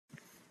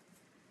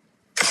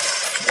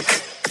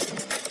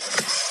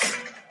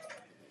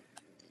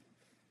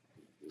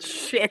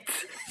Shit.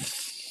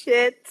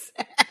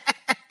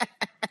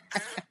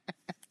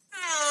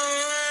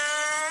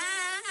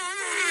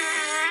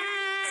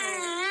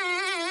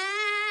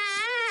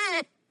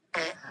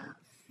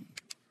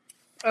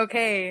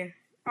 Okay.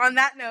 On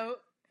that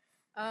note,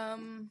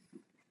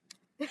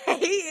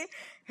 hey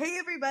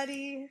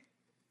everybody.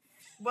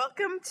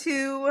 Welcome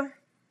to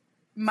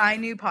my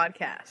new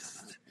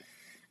podcast.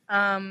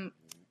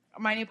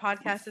 My new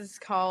podcast is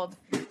called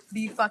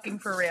Be Fucking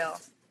For Real.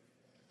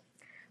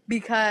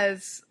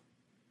 Because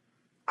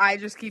I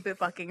just keep it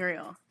fucking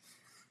real.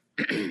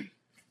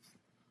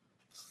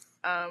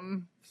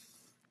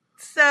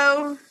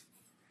 So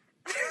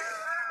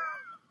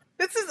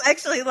this is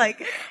actually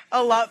like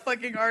a lot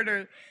fucking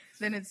harder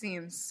than it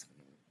seems.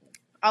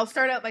 I'll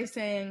start out by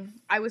saying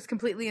I was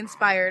completely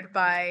inspired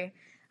by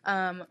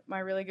my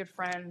really good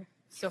friend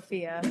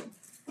Sophia.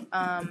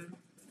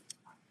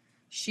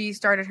 She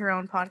started her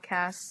own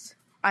podcast.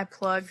 I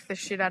plugged the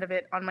shit out of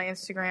it on my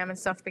Instagram and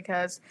stuff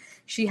because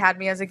she had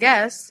me as a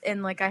guest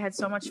and like I had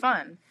so much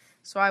fun.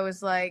 So I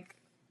was like,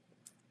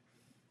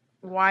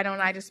 why don't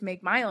I just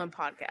make my own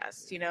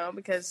podcast, you know?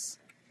 Because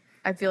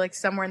I feel like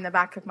somewhere in the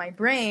back of my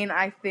brain,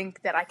 I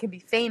think that I could be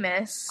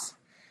famous.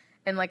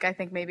 And like, I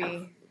think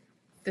maybe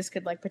this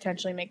could like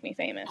potentially make me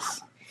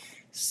famous.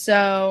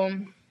 So,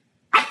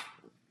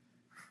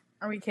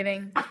 are we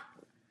kidding?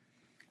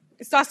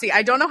 Stassi,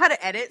 I don't know how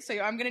to edit, so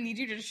I'm going to need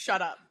you to just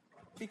shut up.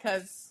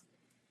 Because,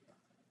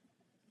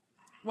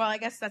 well, I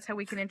guess that's how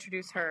we can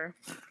introduce her.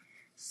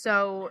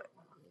 So,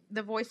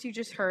 the voice you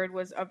just heard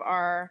was of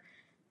our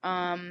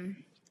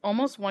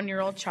almost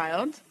 1-year-old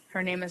child.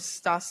 Her name is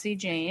Stassi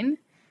Jane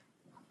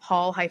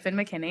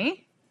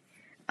Hall-McKinney.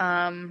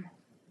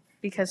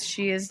 Because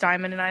she is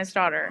Diamond and I's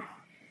daughter.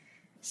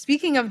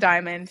 Speaking of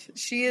Diamond,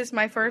 she is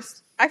my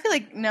first... I feel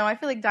like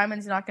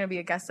Diamond's not going to be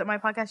a guest at my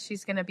podcast.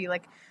 She's going to be,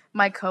 like,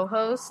 my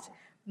co-host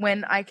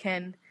when I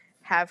can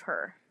have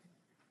her.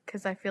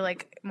 Because I feel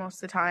like most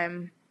of the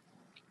time,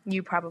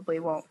 you probably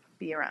won't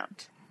be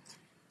around.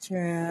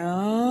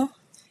 True.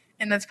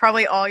 And that's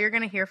probably all you're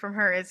going to hear from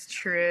her is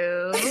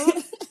true.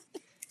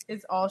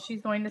 Is all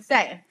she's going to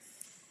say.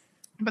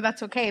 But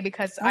that's okay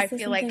because I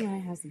feel like... I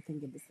have something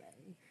good to say.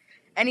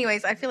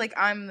 Anyways, I feel like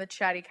I'm the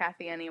chatty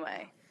Cathy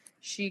anyway.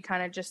 She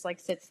kind of just like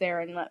sits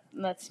there and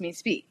lets me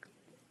speak.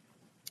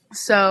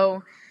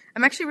 So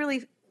I'm actually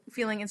really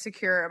feeling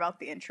insecure about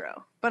the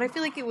intro. But I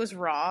feel like it was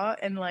raw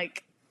and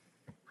like...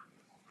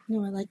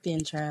 No, I like the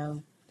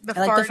intro. I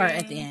like the fart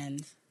at the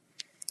end.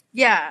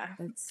 Yeah.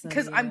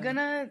 Because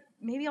so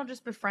maybe I'll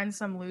just befriend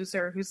some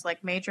loser who's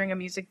like majoring in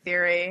music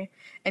theory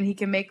and he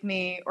can make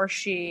me, or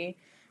she,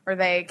 or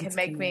they can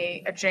make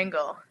me a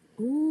jingle.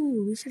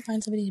 Ooh, we should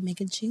find somebody to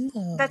make a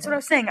jingle. That's what I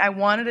was saying. I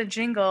wanted a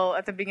jingle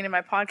at the beginning of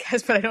my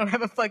podcast, but I don't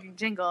have a fucking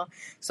jingle.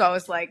 So I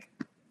was like...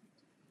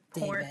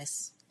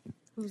 Davis.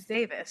 Who's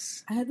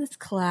Davis? I had this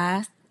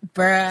class...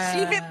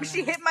 Bruh.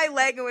 She hit my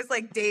leg and was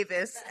like,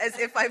 Davis, as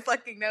if I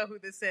fucking know who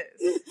this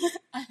is.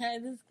 I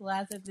had this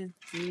class with this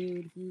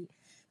dude. He,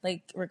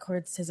 like,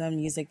 records his own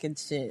music and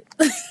shit.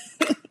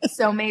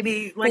 So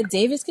maybe, like... But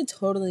Davis could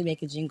totally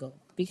make a jingle.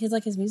 Because,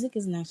 like, his music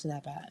isn't actually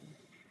that bad.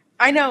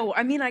 I know.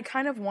 I mean, I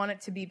kind of want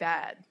it to be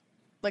bad.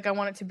 Like, I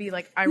want it to be,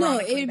 like,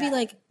 ironically No, it would bad. be,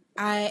 like...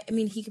 I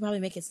mean, he could probably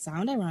make it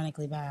sound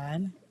ironically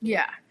bad.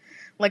 Yeah.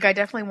 Like, I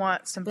definitely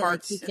want some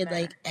parts like, he could,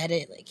 like,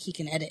 edit. Like, he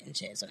can edit and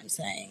shit is what I'm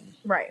saying.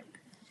 Right.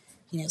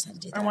 He knows how to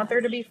do that. I want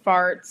there to be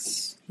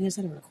farts. He knows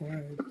how to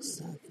record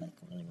stuff, like,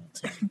 really well,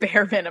 too.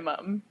 Bare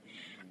minimum.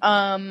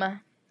 But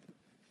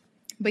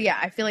yeah,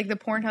 I feel like the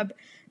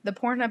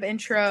Pornhub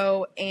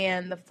intro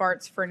and the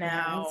farts for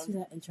now. I listen to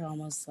that intro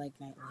almost, like,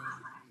 nightly.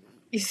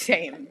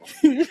 Same.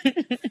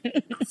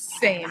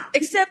 Same.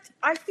 Except,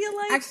 I feel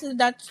like... Actually,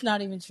 that's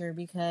not even true,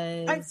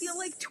 because... I feel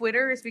like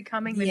Twitter is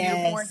becoming the new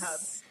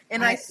Pornhub.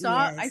 And I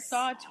saw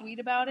a tweet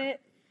about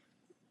it.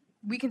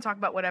 We can talk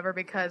about whatever,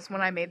 because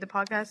when I made the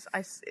podcast,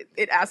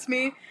 it asked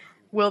me,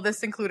 will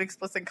this include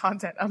explicit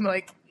content? I'm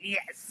like,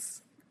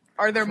 yes.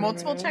 Are there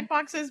multiple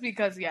checkboxes?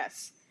 Because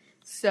yes.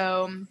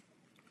 So,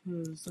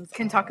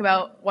 can talk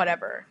about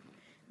whatever.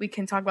 We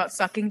can talk about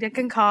sucking dick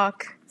and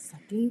cock.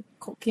 Sucking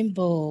cock and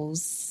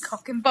balls.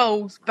 Cock and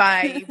balls,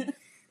 babe.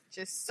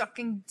 Just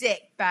sucking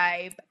dick,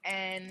 babe.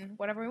 And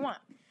whatever we want.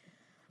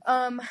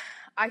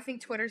 I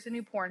think Twitter's the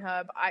new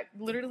Pornhub. I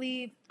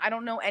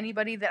don't know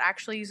anybody that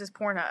actually uses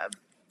Pornhub.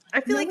 I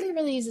feel Nobody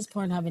really uses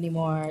Pornhub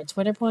anymore.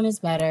 Twitter porn is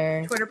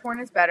better.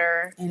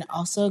 And it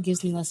also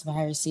gives me less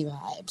virusy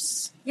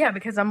vibes. Yeah,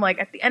 because I'm like,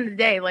 at the end of the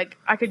day, like,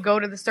 I could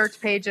go to the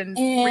search page and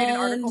read an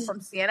article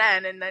from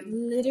CNN and then...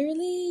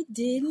 Literally,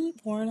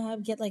 didn't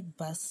Pornhub get, like,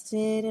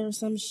 busted or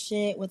some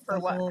shit with the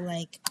whole,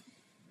 like...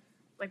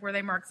 Like, were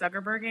they Mark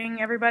Zuckerberging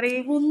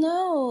everybody? Well,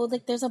 no.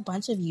 Like, there's a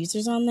bunch of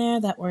users on there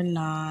that were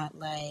not,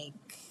 like,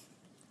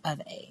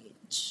 of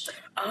age.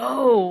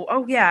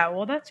 Oh, yeah.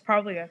 Well, that's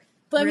probably a...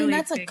 But, really, I mean,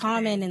 that's, like,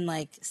 common in,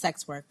 like,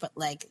 sex work, but,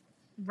 like...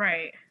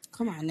 Right.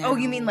 Come on now. Oh,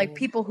 you mean, like,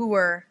 people who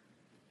were,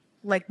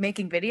 like,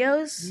 making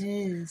videos?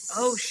 Yes.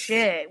 Oh,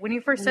 shit. When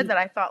you first said that,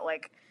 I thought,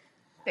 like,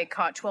 They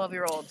caught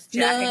 12-year-olds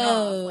jacking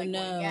off. Like,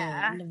 well,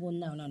 yeah. Well,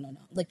 no.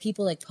 Like,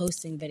 people, like,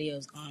 posting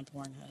videos on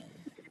Pornhub.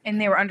 And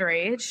they were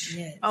underage?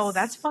 Yes. Oh,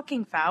 that's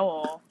fucking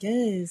foul.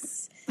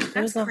 Yes. There was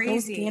That's a whole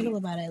crazy. scandal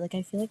about it. Like,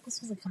 I feel like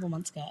this was a couple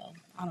months ago.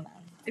 I don't know.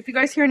 If you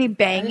guys hear any I just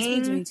be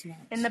banging doing too much.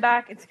 in the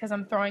back, it's because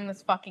I'm throwing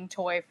this fucking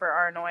toy for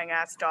our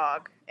annoying-ass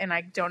dog, and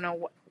I don't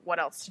know what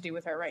else to do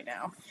with her right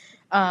now.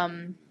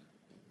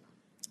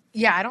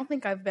 Yeah, I don't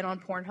think I've been on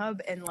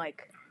Pornhub in,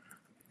 like,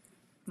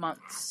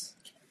 months.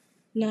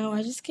 No,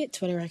 I just get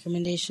Twitter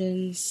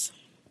recommendations.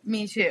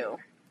 Me too.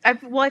 I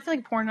feel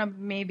like Pornhub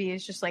maybe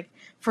is just, like,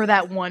 for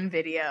that one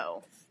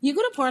video. You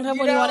go to Pornhub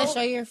when you want to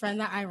show your friend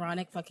that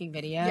ironic fucking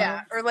video?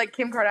 Yeah, or, like,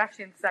 Kim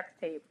Kardashian's sex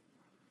tape.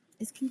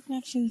 Is Kim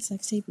Kardashian's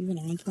sex tape even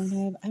on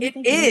Pornhub? It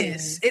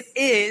is. It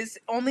is.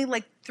 Only,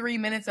 like, 3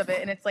 minutes of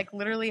it, and it's, like,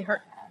 literally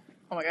her...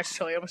 Oh, my gosh,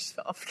 Chili almost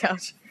fell off the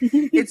couch.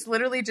 It's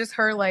literally just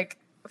her, like,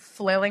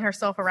 flailing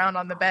herself around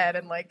on the bed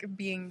and, like,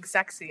 being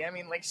sexy. I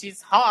mean, like,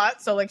 she's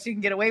hot, so, like, she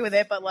can get away with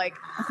it, but, like,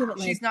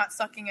 she's not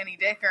sucking any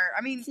dick or...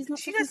 I mean, she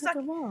just sucks...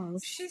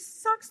 She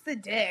sucks the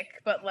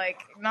dick, but, like,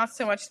 not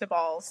so much the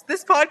balls.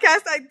 This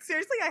podcast,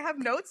 I have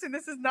notes, and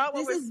this is not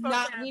what we're supposed to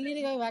happen. We need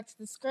to go back to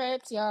the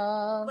script,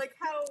 y'all. Like,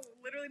 how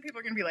literally people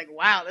are going to be like,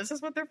 wow, this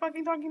is what they're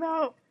fucking talking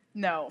about?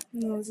 No.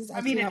 This is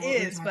I mean, it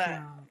is, but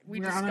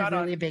we're just on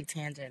a really big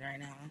tangent right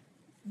now.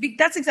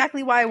 That's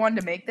exactly why I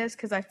wanted to make this,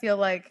 because I feel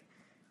like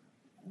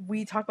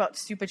we talk about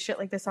stupid shit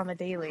like this on the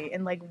daily,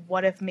 and, like,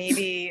 what if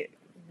maybe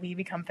we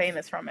become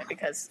famous from it,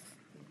 because...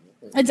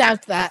 I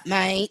doubt that,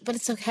 mate, but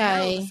it's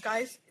okay.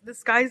 No, the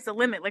sky's the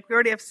limit. Like, we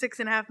already have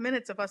 6.5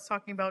 minutes of us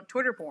talking about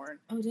Twitter porn.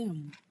 Oh,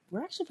 damn.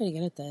 We're actually pretty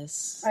good at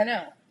this. I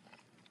know.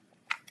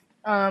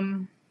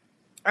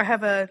 I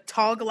have a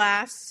tall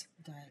glass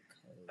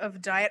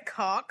of Diet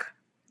Coke.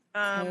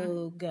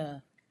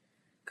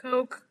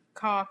 Coke,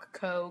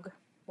 Coke,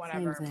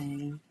 whatever. Same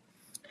thing.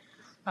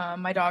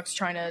 My dog's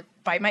trying to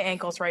bite my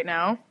ankles right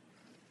now.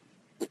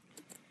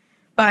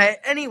 But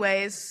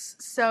anyways,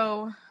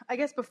 so I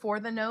guess before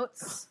the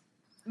notes,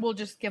 we'll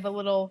just give a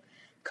little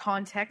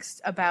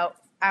context about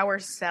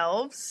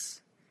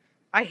ourselves.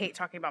 I hate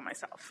talking about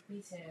myself.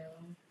 Me too.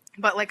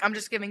 But, like, I'm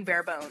just giving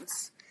bare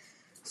bones.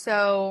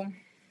 So,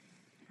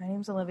 my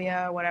name's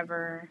Olivia,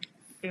 whatever.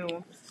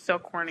 Ew, so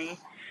corny.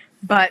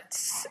 But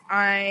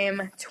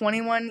I'm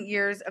 21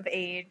 years of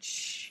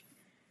age.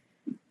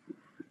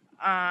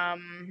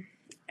 And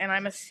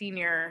I'm a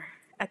senior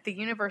at the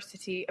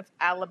University of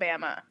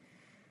Alabama,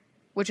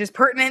 which is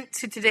pertinent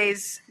to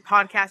today's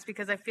podcast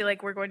because I feel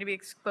like we're going to be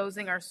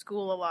exposing our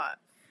school a lot.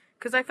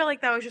 Because I feel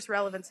like that was just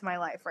relevant to my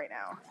life right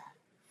now.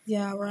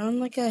 Yeah, we're on,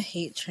 like, a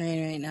hate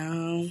train right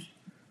now.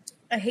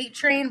 A hate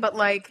train, but,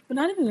 like... But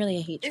not even really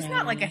a hate train. It's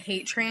not like a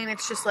hate train.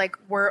 It's just, like,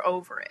 we're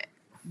over it.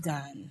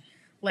 Done.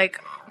 Like,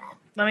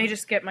 let me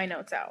just get my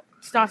notes out.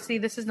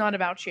 Stassi, this is not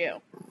about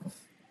you.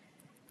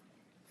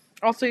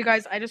 Also, you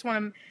guys, I just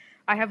want to...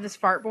 I have this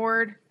fart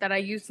board that I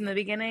used in the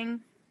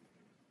beginning.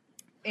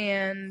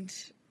 And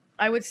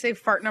I would say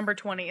fart number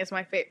 20 is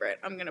my favorite.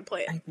 I'm going to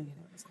play it. I think it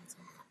is.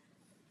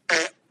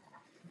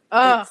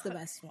 It's the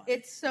best one.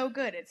 It's so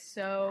good. It's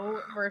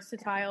so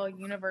versatile,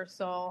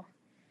 universal.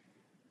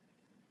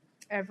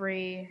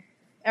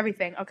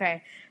 Everything.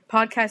 Okay.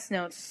 Podcast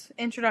notes.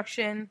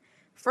 Introduction.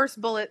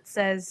 First bullet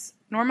says,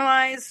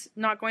 normalize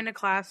not going to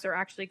class or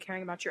actually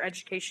caring about your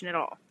education at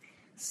all.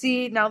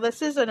 See, now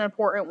this is an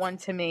important one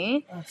to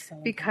me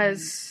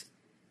because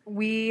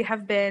we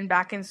have been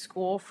back in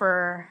school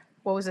for,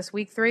 what was this,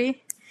 week 3?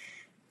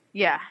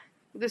 Yeah.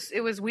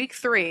 It was week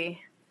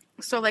 3.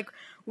 So, like,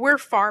 we're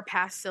far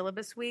past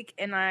syllabus week,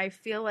 and I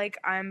feel like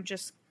I'm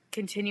just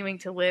continuing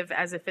to live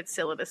as if it's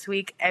syllabus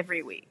week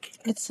every week.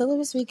 It's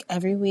syllabus week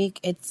every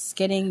week. It's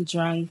getting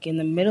drunk in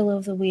the middle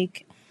of the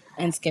week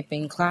and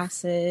skipping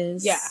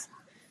classes. Yeah.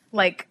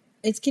 Like,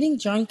 it's getting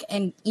drunk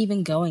and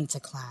even going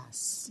to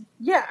class.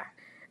 Yeah.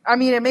 I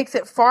mean, it makes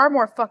it far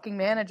more fucking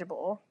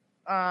manageable.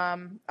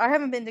 I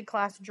haven't been to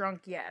class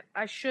drunk yet.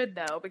 I should,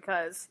 though,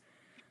 because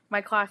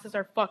my classes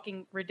are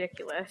fucking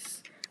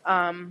ridiculous.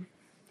 My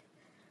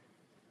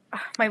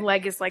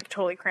leg is, like,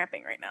 totally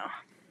cramping right now.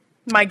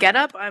 My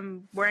getup,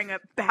 I'm wearing a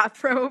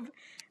bathrobe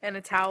and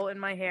a towel in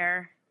my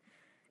hair,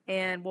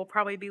 and we'll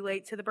probably be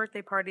late to the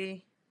birthday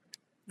party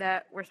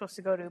that we're supposed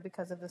to go to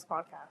because of this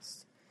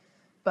podcast.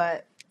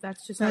 But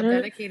that's just how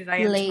dedicated I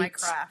am to my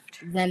craft.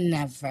 Than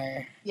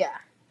never. Yeah.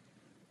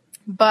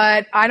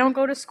 But I don't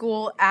go to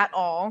school at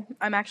all.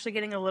 I'm actually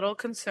getting a little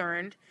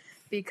concerned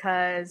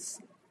because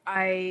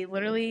I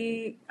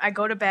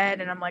go to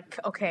bed and I'm like,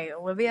 okay,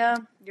 Olivia,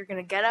 you're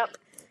going to get up.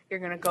 You're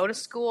going to go to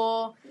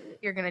school.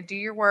 You're going to do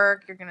your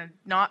work. You're going to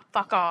not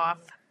fuck off.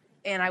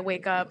 And I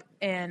wake up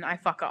and I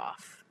fuck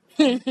off.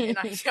 And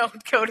I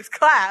don't go to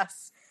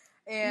class.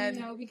 And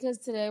no, because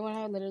today when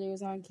I literally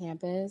was on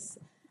campus,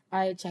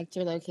 I checked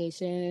your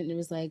location and it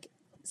was like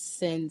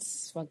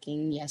since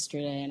fucking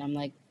yesterday. And I'm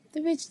like, the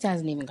bitch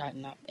hasn't even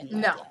gotten up.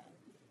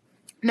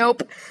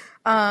 Nope.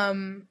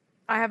 I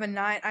have a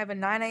 9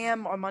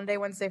 a.m. on Monday,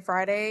 Wednesday,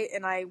 Friday.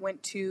 And I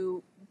went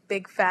to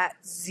big fat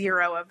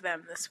 0 of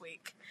them this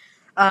week.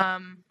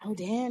 Oh,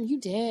 damn, you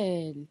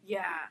did.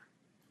 Yeah.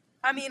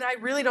 I mean, I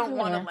really don't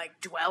want to, Yeah.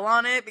 like, dwell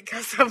on it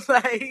because of,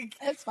 like...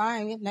 It's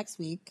fine. We have next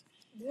week.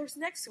 There's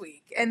next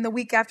week. And the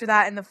week after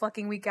that, and the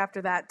fucking week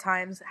after that,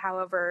 times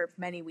however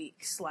many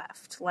weeks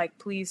left. Like,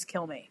 please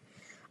kill me.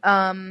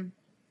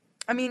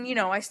 I mean, you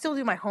know, I still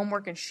do my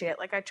homework and shit.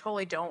 Like, I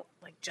totally don't,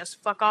 like,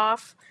 just fuck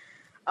off.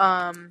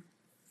 And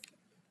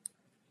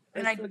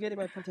I forget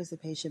about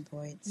participation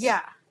points.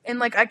 Yeah. And,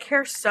 like, I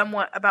care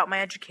somewhat about my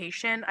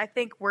education. I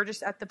think we're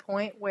just at the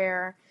point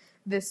where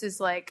this is,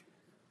 like...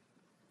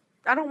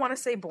 I don't want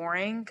to say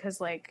boring,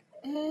 because, like...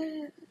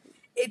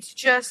 It's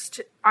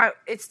just...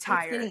 it's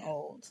tired. It's getting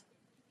old.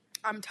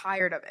 I'm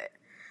tired of it.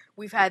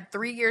 We've had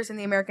 3 years in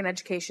the American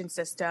education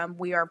system.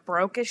 We are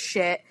broke as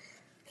shit.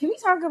 Can we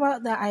talk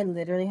about that? I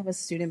literally have a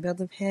student bill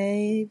to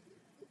pay.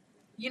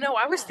 You know,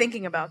 I was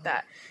thinking about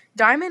that.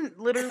 Diamond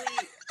literally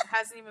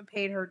hasn't even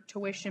paid her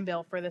tuition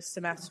bill for this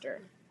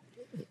semester.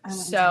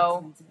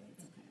 So,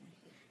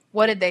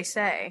 what did they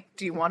say?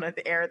 Do you want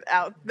to air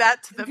out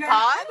that to the pod?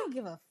 I don't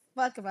give a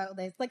fuck about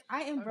this. Like,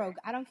 I am broke.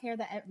 I don't care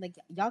that, like,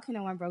 y'all can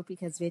know I'm broke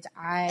because, bitch,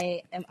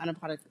 I am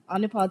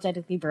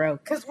unapologetically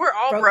broke. Because we're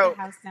all broke.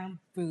 The house down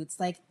boots.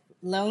 Like,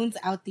 loans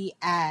out the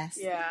ass.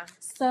 Yeah.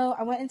 So,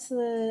 I went into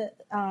the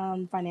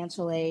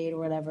financial aid or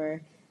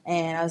whatever,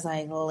 and I was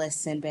like,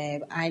 listen,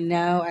 babe, I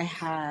know I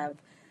have...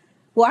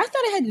 Well, I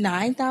thought I had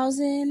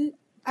 $9,000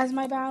 as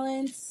my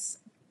balance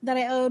that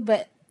I owed,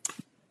 but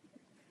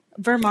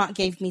Vermont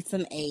gave me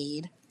some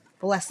aid.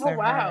 Bless their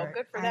heart.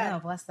 Good for that. I know,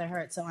 bless their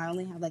heart. So I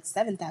only have like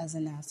 $7,000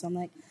 now. So I'm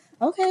like,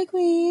 okay,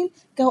 queen,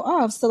 go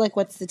off. So like,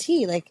 what's the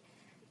tea? Like,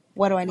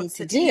 what do I need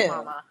to do?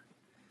 Mama?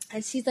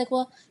 And she's like,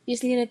 well, you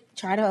just need to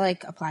try to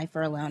like apply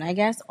for a loan, I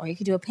guess, or you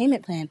could do a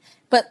payment plan.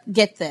 But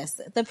get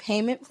this, the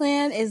payment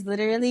plan is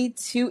literally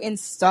 2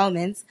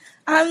 installments.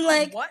 I'm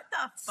like, what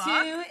the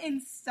fuck? 2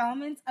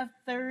 installments of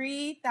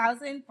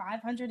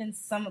 $3,500 and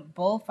some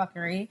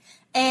bullfuckery,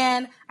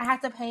 and I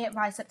have to pay it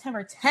by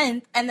September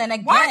 10th, and then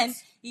again,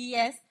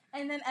 yes,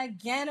 and then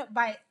again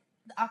by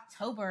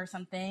October or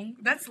something.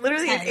 That's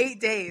literally 10th. In 8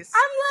 days.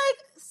 I'm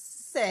like,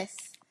 sis,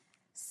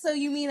 so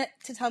you mean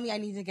to tell me I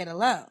need to get a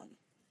loan?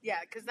 Yeah,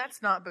 because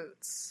that's not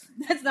Boots.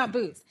 That's not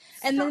Boots.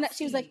 And then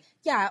she was like,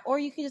 yeah, or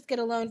you could just get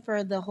a loan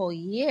for the whole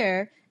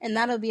year, and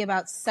that'll be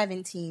about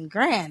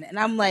 $17,000. And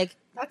I'm like,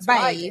 that's what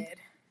I did.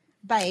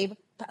 Babe,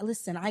 but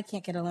listen, I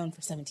can't get a loan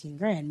for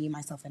 $17,000, me,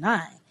 myself, and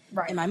I.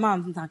 Right. And my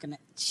mom's not going to,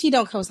 she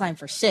don't co-sign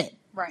for shit.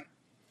 Right.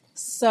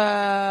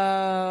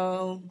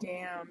 So.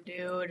 Damn,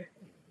 dude.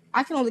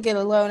 I can only get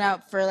a loan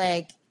out for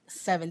like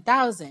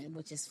 $7,000,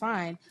 which is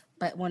fine.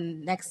 But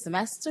when next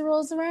semester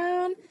rolls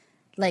around,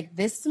 like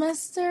this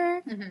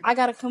semester, I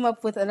got to come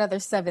up with another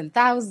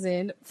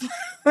 $7,000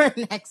 for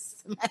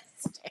next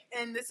semester.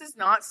 And this is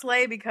not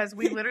slay because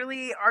we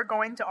literally are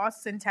going to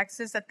Austin,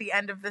 Texas at the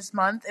end of this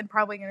month and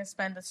probably going to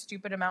spend a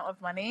stupid amount of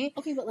money.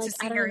 Okay, but like, to see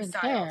I don't Harry even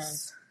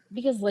Styles. care.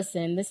 Because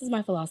listen, this is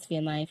my philosophy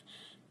in life.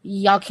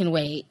 Y'all can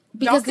wait.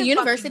 Because the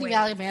University of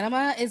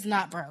Alabama is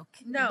not broke.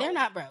 No. They're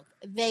not broke.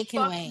 They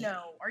can wait.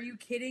 No. Are you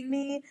kidding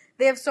me?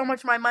 They have so much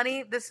of my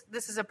money. This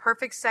is a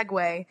perfect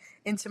segue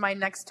into my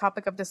next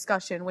topic of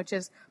discussion, which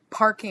is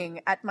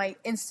parking at my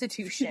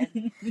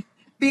institution.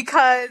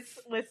 Because,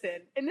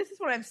 listen, and this is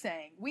what I'm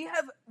saying. We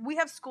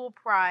have school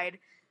pride.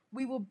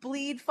 We will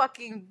bleed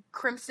fucking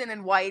crimson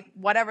and white,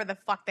 whatever the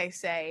fuck they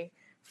say,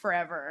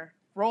 forever.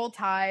 Roll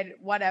Tide,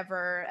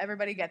 whatever.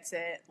 Everybody gets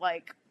it.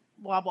 Like,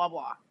 blah, blah,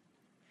 blah.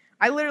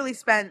 I literally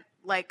spent,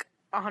 like,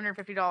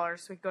 $150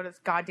 so we could go to this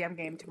goddamn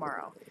game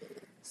tomorrow.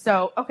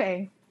 So,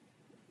 okay.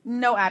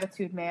 No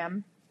attitude,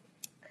 ma'am.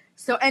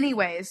 So,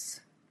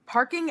 anyways,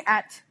 parking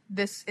at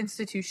this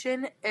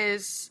institution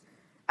is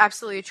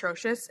absolutely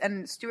atrocious.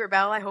 And, Stuart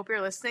Bell, I hope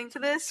you're listening to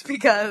this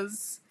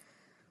because,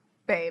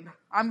 babe,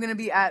 I'm going to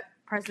be at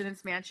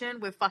President's Mansion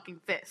with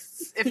fucking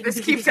fists if this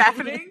keeps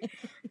happening.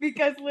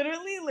 Because,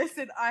 literally,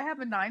 listen, I have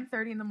a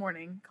 9:30 in the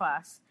morning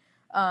class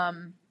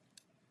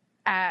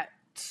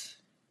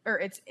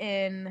it's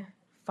in,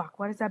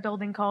 what is that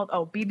building called?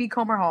 Oh, B.B.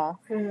 Comer Hall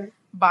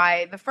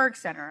by the Ferg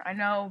Center. I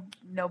know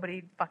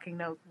nobody fucking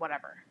knows,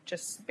 whatever.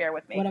 Just bear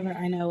with me. Whatever,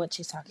 I know what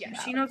she's talking about.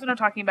 Yeah, she knows what I'm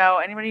talking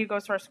about. Anybody who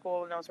goes to our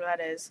school knows where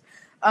that is.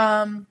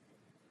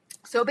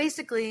 So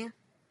basically,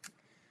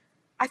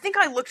 I think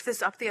I looked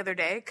this up the other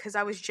day because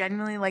I was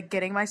genuinely, like,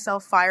 getting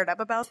myself fired up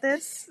about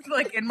this,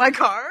 like, in my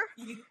car.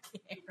 You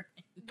Karen.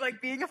 Like,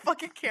 being a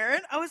fucking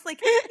Karen. I was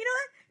like, you know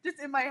what? Just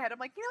in my head, I'm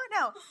like, you know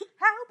what now?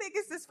 How big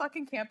is this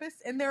fucking campus?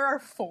 And there are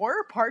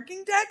 4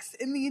 parking decks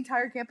in the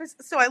entire campus.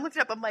 So I looked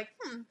it up. I'm like,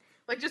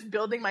 like just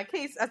building my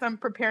case as I'm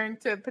preparing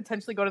to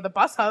potentially go to the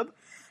bus hub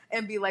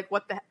and be like,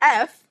 what the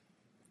F?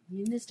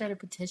 You need to start a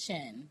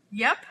petition.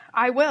 Yep,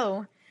 I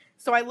will.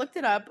 So I looked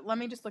it up. Let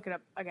me just look it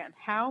up again.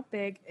 How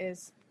big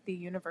is the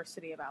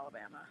University of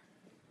Alabama?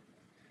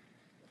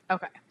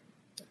 Okay.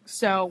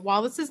 So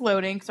while this is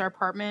loading, because our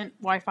apartment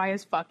Wi-Fi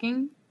is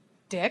fucking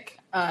dick.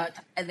 And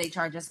they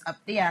charge us up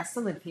the ass to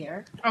live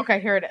here. Okay,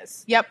 here it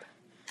is. Yep.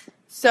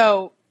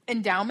 So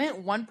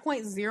endowment,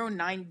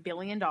 $1.09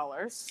 billion.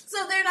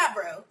 So they're not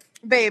broke.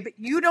 Babe,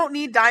 you don't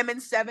need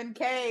Diamond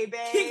 7K,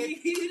 babe.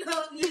 You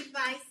don't need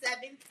my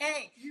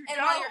 7K. And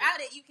while you're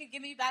at it, you can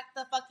give me back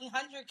the fucking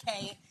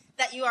 100K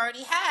that you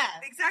already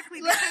have.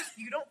 Exactly, because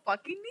you don't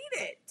fucking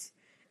need it.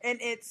 And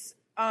it's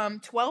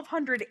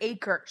 1,200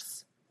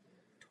 acres.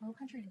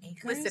 1,200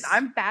 acres? Listen,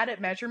 I'm bad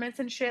at measurements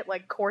and shit,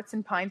 like quarts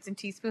and pints and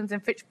teaspoons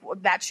and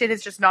that shit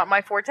is just not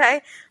my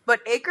forte. But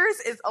acres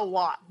is a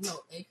lot. No,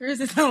 acres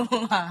is a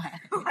lot.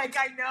 Like,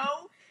 I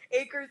know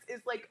acres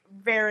is, like,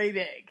 very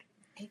big.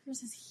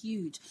 Acres is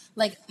huge.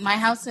 Like, my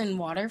house in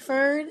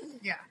Waterford,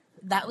 Yeah.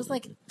 that was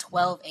like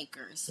 12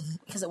 acres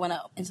because it went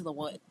out into the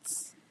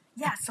woods.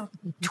 Yeah, so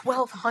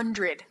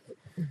 1,200.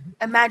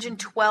 Imagine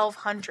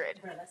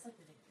 1,200. Bro, that's like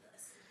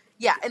ridiculous.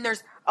 Yeah, and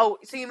there's, so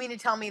you mean to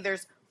tell me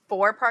there's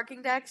 4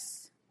 parking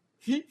decks?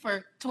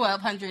 For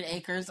 1,200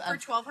 acres of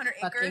 1,200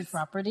 acres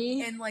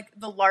property? In, like,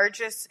 the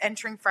largest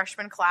entering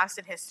freshman class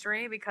in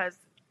history because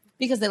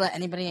they let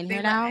anybody in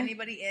here now? They let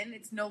anybody in.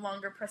 It's no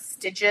longer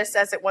prestigious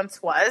as it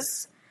once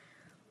was.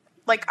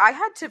 Like, I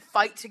had to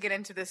fight to get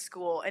into this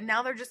school, and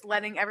now they're just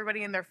letting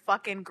everybody and their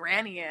fucking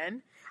granny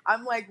in.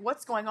 I'm like,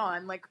 what's going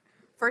on? Like,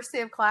 first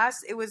day of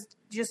class, it was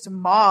just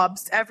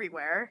mobs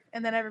everywhere,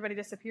 and then everybody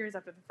disappears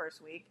after the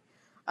first week.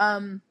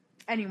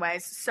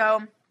 Anyways,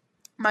 so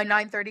my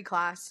 9:30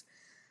 class,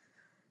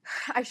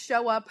 I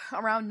show up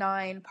around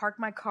 9, park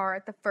my car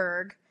at the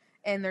Ferg,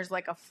 and there's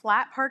like a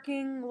flat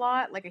parking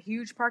lot, like a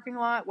huge parking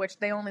lot, which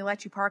they only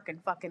let you park in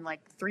fucking like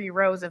 3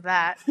 rows of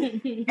that.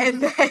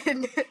 And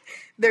then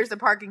there's a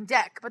parking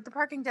deck, but the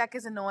parking deck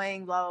is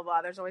annoying, blah, blah,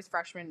 blah. There's always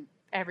freshmen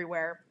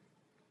everywhere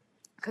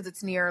because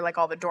it's near like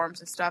all the dorms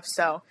and stuff.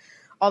 So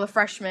all the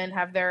freshmen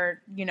have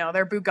their,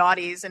 their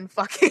Bugattis and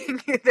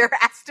fucking their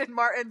Aston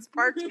Martins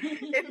parked in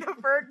the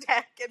Ferg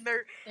deck and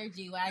their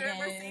G-Wagons.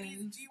 Their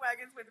Mercedes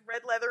G-Wagons with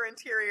red leather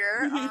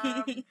interior.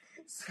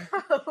 So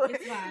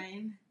it's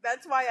fine.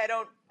 That's why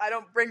I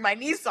don't bring my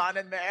Nissan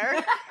in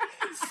there.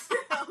 So,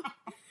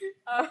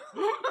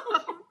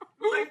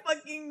 my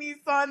fucking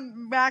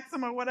Nissan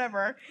Maxima,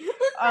 whatever.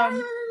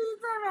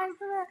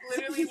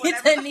 Literally,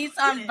 it's a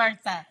Nissan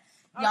Versa.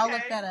 Y'all Okay.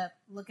 look that up.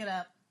 Look it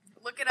up.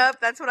 Look it up.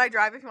 That's what I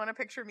drive if you want to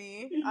picture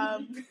me.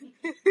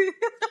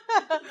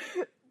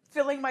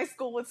 Filling my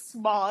school with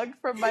smog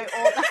from my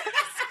old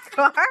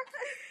car.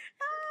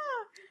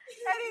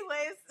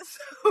 Anyways,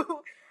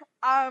 so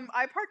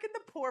I park in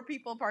the poor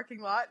people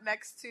parking lot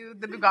next to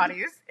the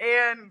Bugattis.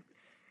 And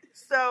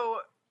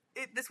so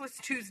this was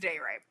Tuesday,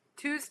 right?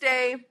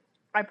 Tuesday,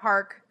 I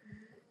park.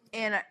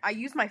 And I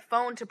use my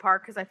phone to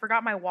park because I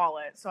forgot my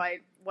wallet. So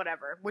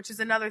whatever. Which is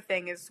another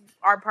thing is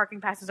our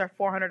parking passes are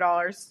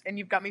 $400. And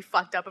you've got me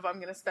fucked up if I'm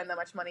going to spend that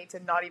much money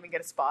to not even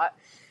get a spot.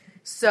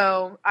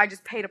 So I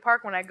just pay to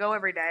park when I go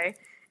every day.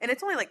 And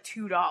it's only like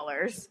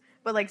 $2.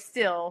 But like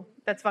still,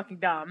 that's fucking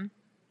dumb.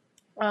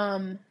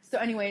 So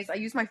anyways, I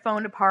use my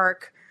phone to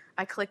park.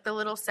 I click the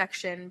little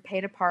section, pay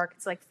to park.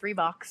 It's like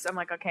 $3. I'm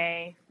like,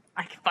 okay,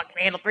 I can fucking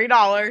handle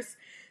 $3.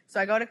 So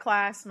I go to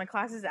class. My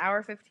class is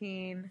hour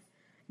 15.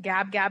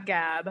 Gab, gab,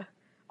 gab.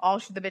 All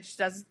the bitch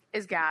does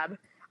is gab.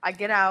 I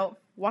get out,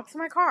 walk to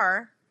my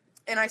car,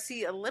 and I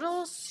see a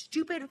little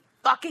stupid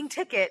fucking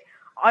ticket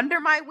under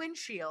my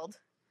windshield,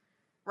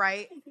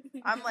 right?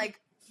 I'm like,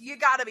 you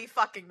gotta be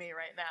fucking me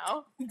right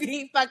now.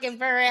 Be fucking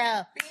for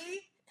real.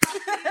 Be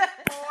fucking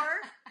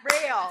for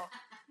real.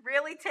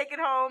 Really take it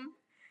home.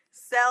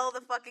 Sell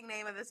the fucking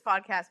name of this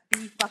podcast.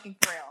 Be fucking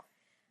for real.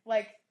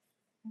 Like,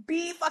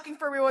 be fucking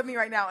for real with me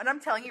right now. And I'm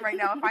telling you right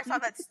now, if I saw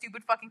that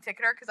stupid fucking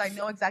ticketer, because I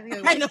know exactly who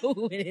it is. I know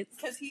who it is.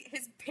 Because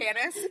his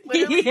panis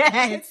literally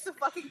hits the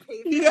fucking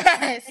pavement.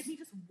 Yes. And he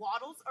just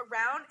waddles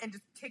around and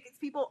just tickets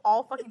people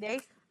all fucking day.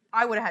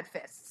 I would have had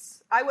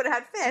fists. I would have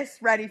had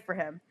fists ready for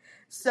him.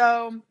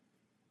 So,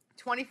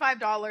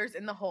 $25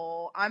 in the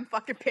hole. I'm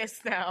fucking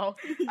pissed now.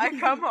 I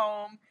come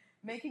home,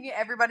 making it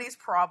everybody's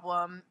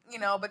problem,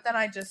 but then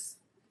I just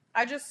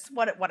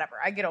whatever.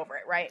 I get over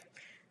it, right?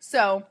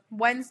 So,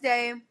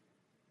 Wednesday,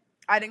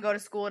 I didn't go to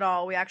school at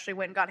all. We actually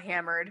went and got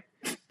hammered.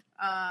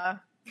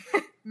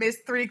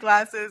 Missed 3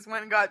 classes,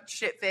 went and got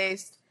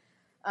shit-faced.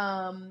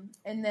 And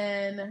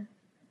then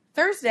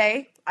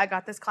Thursday, I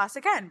got this class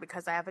again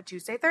because I have a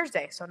Tuesday,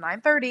 Thursday. So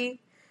 9:30,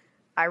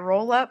 I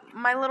roll up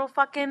my little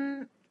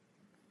fucking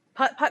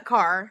putt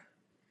car,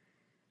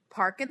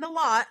 park in the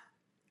lot,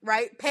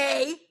 right?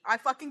 Pay. I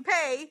fucking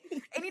pay.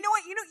 And you know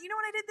what? You know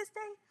what I did this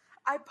day?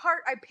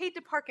 I paid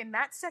to park in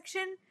that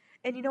section.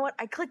 And you know what?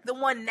 I clicked the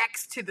one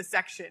next to the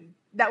section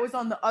that was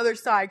on the other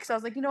side because I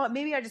was like, you know what?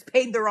 Maybe I just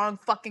paid the wrong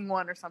fucking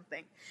one or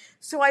something.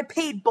 So I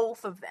paid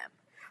both of them.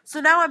 So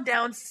now I'm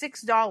down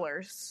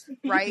 $6,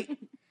 right?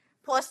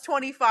 Plus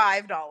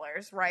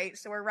 $25, right?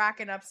 So we're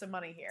racking up some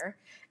money here.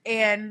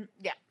 And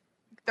yeah,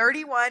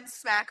 31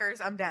 smackers,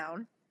 I'm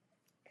down.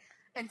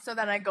 And so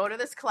then I go to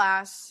this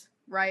class,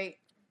 right?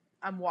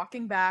 I'm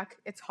walking back.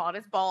 It's hot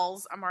as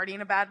balls. I'm already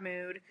in a bad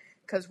mood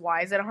because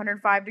why is it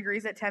 105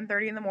 degrees at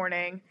 10:30 in the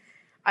morning?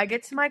 I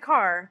get to my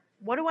car.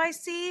 What do I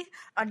see?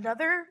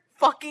 Another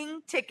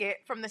fucking ticket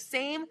from the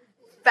same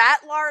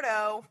fat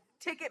lardo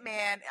ticket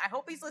man. I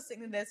hope he's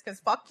listening to this because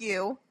fuck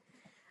you.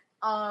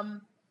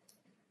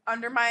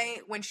 under my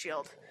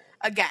windshield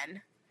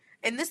again.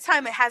 And this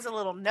time it has a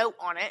little note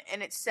on it,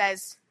 and it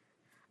says,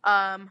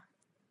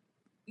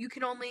 you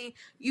can only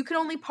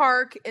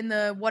park in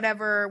the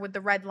whatever with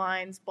the red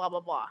lines, blah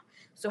blah blah.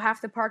 So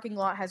half the parking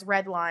lot has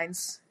red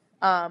lines,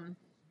 and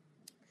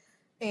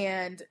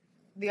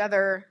the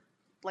other,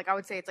 like I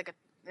would say, it's like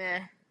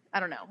I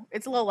don't know,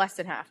 it's a little less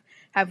than half,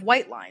 have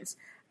white lines.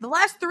 The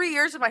last 3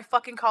 years of my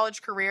fucking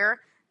college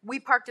career, we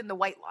parked in the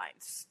white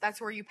lines. That's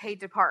where you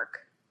paid to park,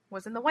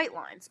 was in the white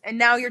lines. And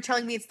now you're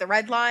telling me it's the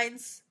red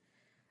lines?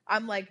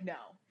 I'm like, no.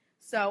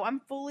 So I'm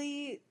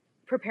fully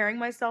preparing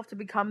myself to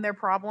become their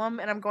problem,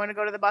 and I'm going to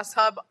go to the bus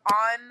hub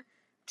on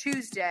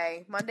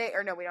Tuesday, Monday,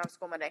 or no, we don't have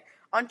school Monday,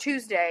 on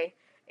Tuesday,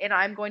 and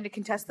I'm going to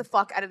contest the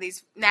fuck out of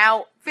these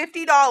now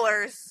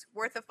 $50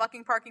 worth of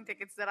fucking parking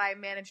tickets that I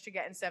managed to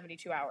get in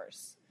 72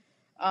 hours.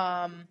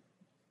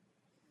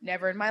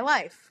 Never in my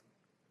life.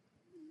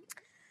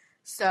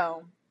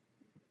 So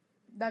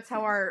that's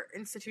how our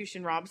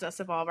institution robs us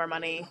of all of our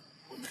money.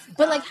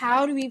 But like,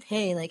 how do we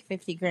pay like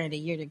 $50,000 a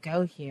year to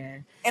go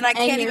here? And I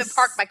can't even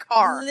park my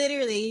car.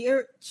 Literally,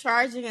 you're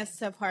charging us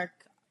to park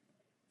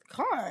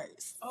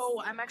cars.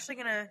 Oh, I'm actually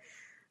gonna.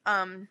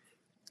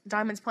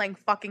 Diamond's playing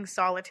fucking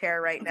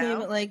solitaire right now. Okay,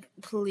 but like,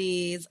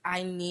 please,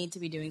 I need to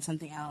be doing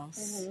something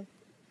else. Mm-hmm.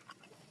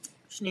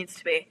 She needs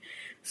to be.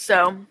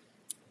 So,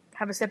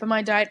 have a sip of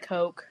my Diet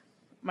Coke.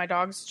 My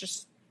dog's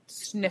just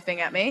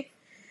sniffing at me.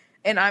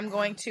 And I'm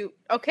going to...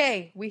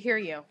 Okay, we hear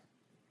you.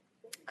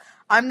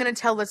 I'm going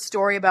to tell the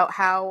story about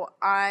how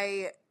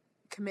I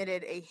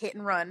committed a hit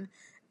and run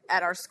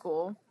at our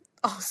school.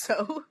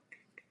 Also,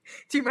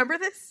 do you remember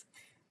this?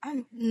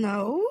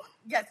 No.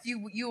 Yes, you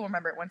will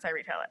remember it once I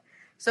retell it.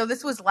 So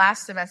this was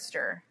last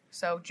semester.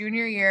 So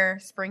junior year,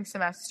 spring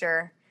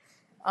semester.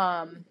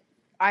 I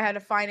had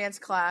a finance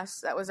class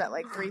that was at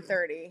like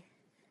 3:30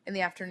 in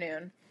the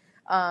afternoon.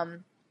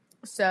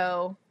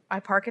 So I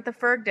park at the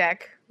Ferg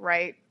deck,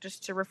 right,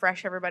 just to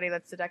refresh everybody.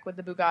 That's the deck with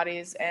the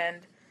Bugattis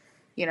and,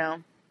 you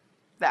know,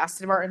 the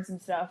Aston Martins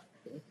and stuff.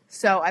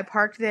 So I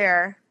parked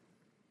there,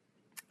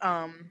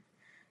 and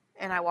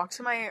I walked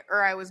to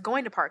I was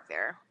going to park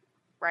there,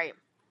 right?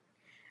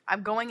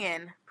 I'm going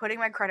in, putting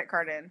my credit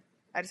card in.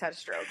 I just had a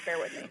stroke, bear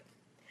with me.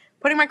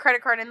 Putting my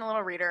credit card in the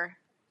little reader,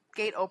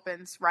 gate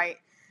opens, right?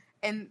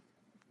 And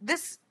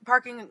this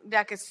parking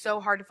deck is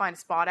so hard to find a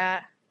spot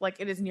at. Like,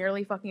 it is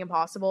nearly fucking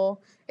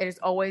impossible. It is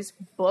always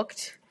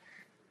booked.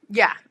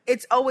 Yeah,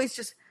 it's always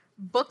just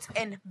booked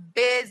and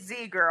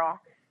busy, girl.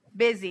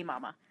 Busy,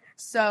 mama.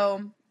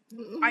 So,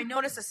 I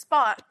notice a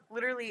spot,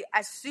 literally,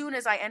 as soon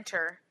as I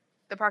enter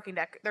the parking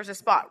deck, there's a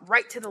spot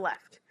right to the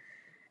left.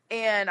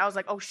 And I was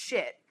like, oh,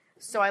 shit.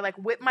 So I like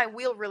whip my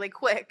wheel really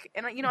quick,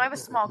 and you know I have a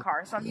small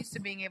car, so I'm used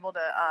to being able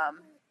to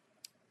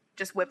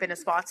just whip into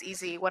spots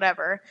easy,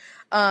 whatever.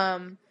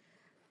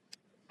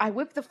 I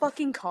whip the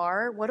fucking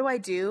car. What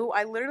do?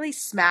 I literally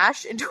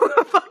smash into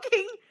a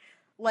fucking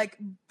like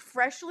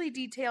freshly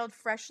detailed,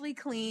 freshly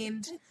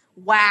cleaned,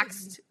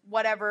 waxed,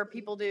 whatever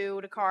people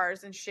do to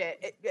cars and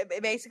shit.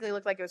 It basically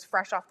looked like it was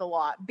fresh off the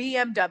lot.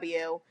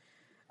 BMW.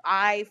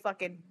 I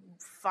fucking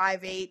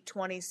 5'8",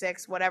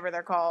 26, whatever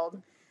they're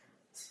called.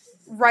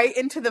 Right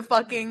into the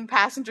fucking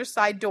passenger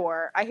side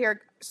door. I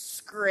hear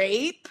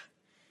scrape,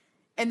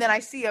 and then I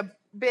see a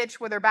bitch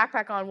with her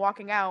backpack on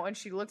walking out, and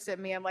she looks at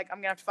me. I'm like, I'm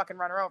gonna have to fucking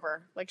run her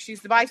over. Like, she's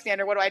the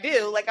bystander. What do I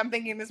do? Like, I'm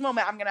thinking in this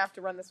moment, I'm gonna have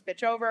to run this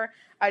bitch over.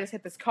 I just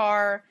hit this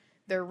car.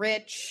 They're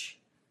rich.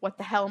 What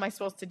the hell am I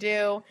supposed to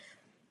do?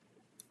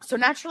 So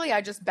naturally,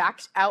 I just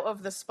backed out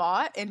of the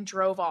spot and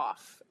drove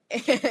off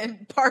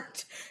and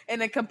parked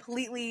in a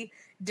completely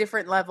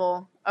different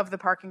level of the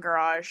parking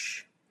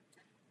garage.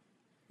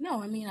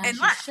 No, I mean,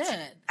 you should.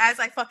 As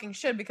I fucking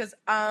should, because,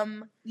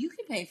 you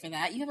can pay for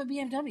that. You have a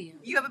BMW.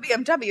 You have a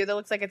BMW that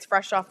looks like it's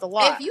fresh off the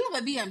lot. If you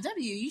have a BMW,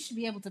 you should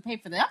be able to pay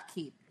for the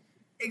upkeep.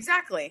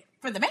 Exactly.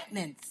 For the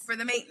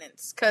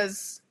maintenance.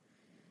 Because,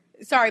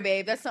 sorry,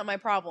 babe, that's not my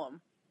problem.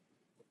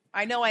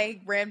 I know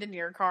I rammed into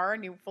your car,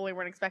 and you fully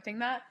weren't expecting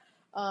that.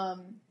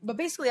 But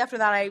basically, after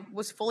that, I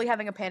was fully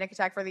having a panic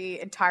attack for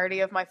the entirety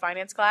of my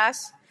finance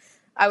class.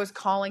 I was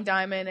calling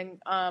Diamond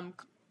and,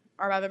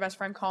 our other best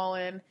friend,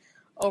 Colin,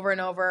 over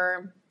and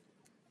over.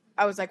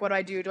 I was like, what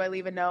do? Do I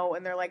leave a note?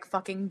 And they're like,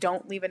 fucking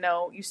don't leave a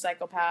note, you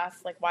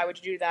psychopath. Like, why would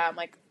you do that? I'm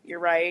like, you're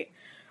right.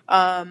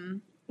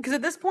 Because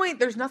at this point,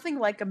 there's nothing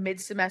like a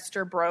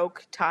mid-semester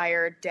broke,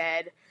 tired,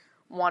 dead,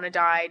 want to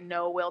die,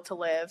 no will to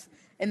live.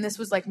 And this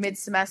was like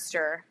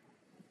mid-semester,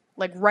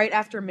 like right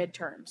after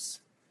midterms,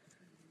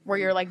 where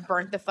you're like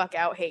burnt the fuck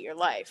out, hate your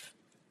life.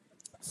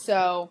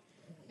 So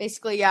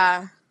basically,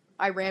 yeah,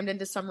 I rammed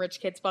into some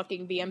rich kid's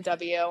fucking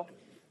BMW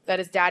that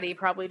his daddy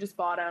probably just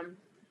bought him.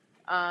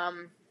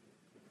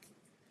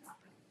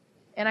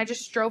 And I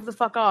just drove the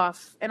fuck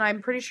off. And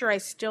I'm pretty sure I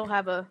still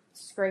have a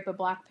scrape of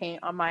black paint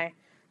on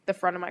the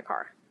front of my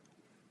car.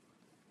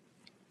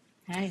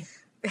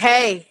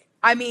 Hey,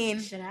 I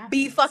mean,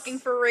 be fucking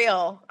for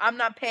real. I'm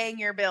not paying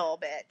your bill,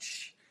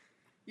 bitch.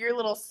 Your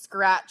little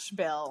scratch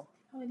bill.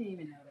 Oh, I didn't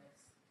even notice.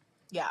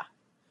 Yeah.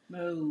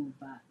 Move.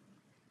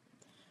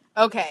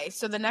 Okay,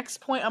 so the next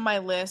point on my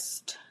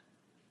list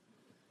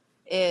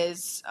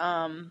is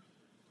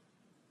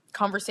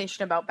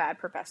conversation about bad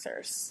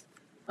professors.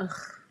 Ugh.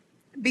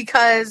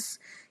 Because,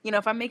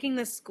 if I'm making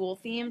this school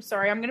theme,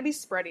 sorry, I'm going to be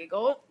spread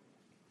eagle.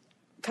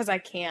 Because I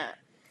can't.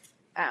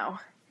 Ow.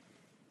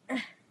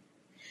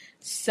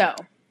 So,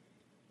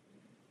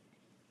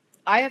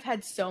 I have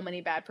had so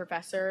many bad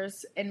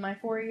professors in my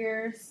 4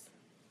 years.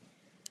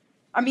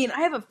 I mean,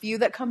 I have a few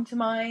that come to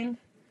mind,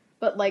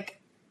 but, like,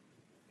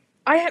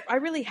 I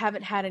really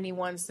haven't had any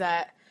ones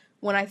that,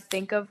 when I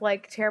think of,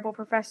 like, terrible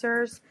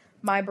professors,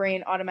 my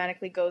brain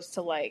automatically goes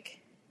to, like,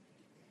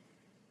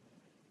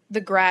 the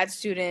grad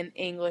student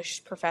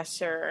English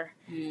professor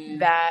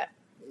that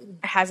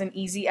has an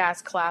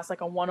easy-ass class,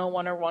 like a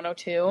 101 or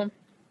 102,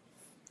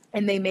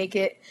 and they make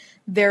it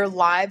their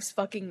lives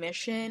fucking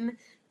mission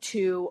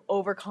to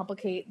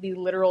overcomplicate the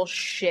literal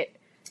shit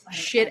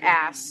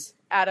ass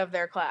out of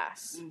their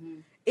class.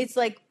 Mm-hmm. It's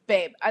like,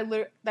 babe,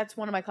 that's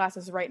one of my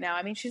classes right now.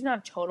 I mean, she's not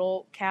a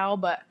total cow,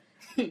 but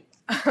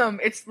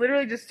it's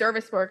literally just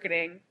service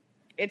marketing.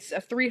 It's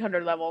a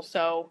 300 level,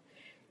 so,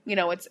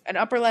 it's an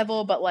upper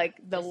level, but, like,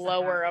 the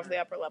lower of the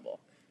upper level,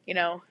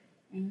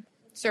 Mm-hmm.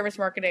 Service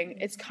marketing.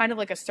 It's kind of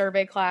like a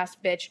survey class,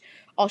 bitch.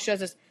 All she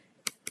does is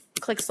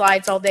click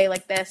slides all day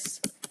like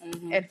this,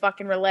 mm-hmm. and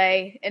fucking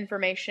relay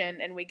information,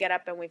 and we get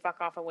up and we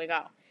fuck off and we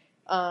go.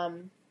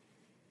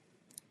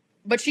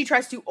 But she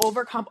tries to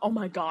oh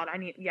my god, I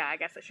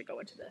guess I should go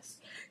into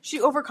this. She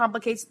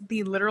overcomplicates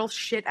the literal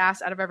shit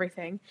ass out of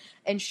everything,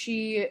 and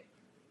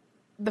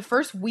the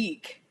first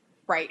week,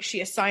 right, she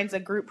assigns a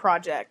group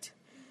project,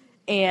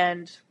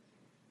 and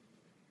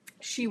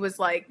she was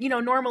like,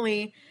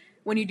 normally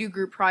when you do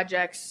group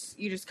projects,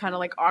 you just kind of,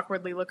 like,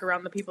 awkwardly look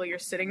around the people you're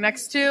sitting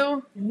next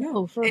to.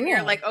 No, for real. And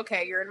you're like,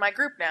 okay, you're in my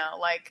group now.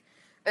 Like,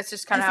 that's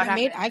just kind of how it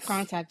happens. If I made eye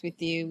contact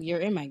with you, you're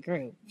in my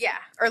group. Yeah.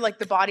 Or, like,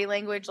 the body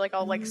language, like,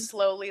 I'll, like,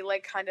 slowly,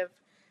 like, kind of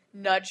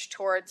nudge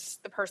towards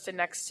the person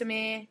next to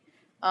me.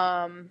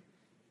 Or,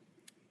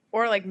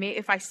 like,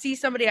 if I see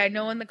somebody I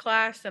know in the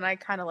class, and I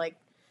kind of, like,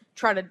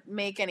 try to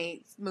make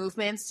any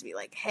movements to be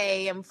like,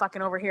 hey, I'm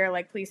fucking over here.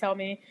 Like, please help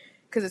me.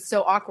 Because it's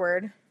so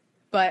awkward.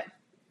 But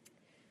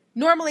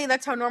normally,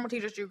 that's how normal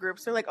teachers do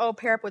groups. They're like, oh,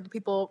 pair up with the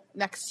people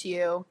next to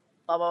you,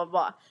 blah, blah, blah,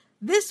 blah.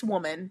 This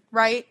woman,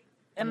 right,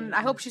 and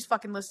I hope she's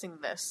fucking listening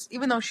to this,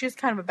 even though she's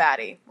kind of a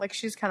baddie. Like,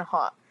 she's kind of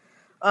hot.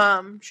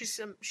 She's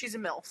a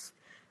MILF.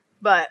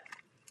 But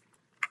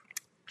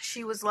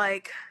she was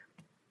like,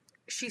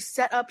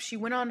 she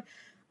went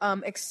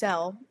on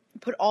Excel,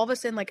 put all of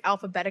us in, like,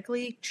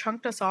 alphabetically,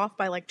 chunked us off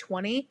by, like,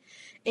 20,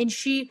 and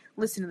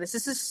listen to this.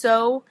 This is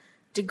so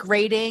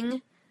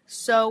degrading,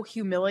 so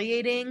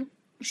humiliating.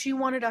 She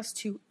wanted us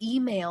to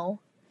email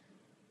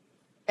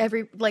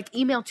 2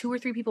 or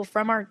 3 people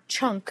from our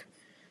chunk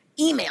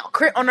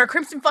on our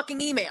Crimson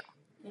fucking email.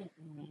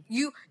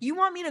 Mm-hmm. You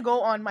want me to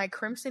go on my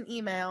Crimson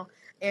email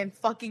and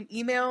fucking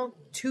email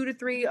 2 to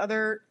 3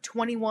 other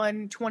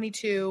 21,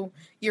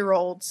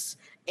 22-year-olds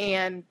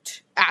and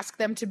ask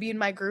them to be in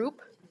my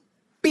group?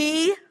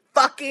 Be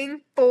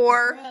fucking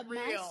for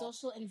real. My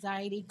social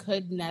anxiety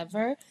could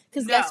never,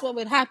 because that's what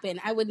would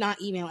happen. I would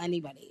not email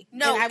anybody.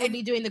 No, and I would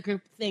be doing the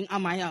group thing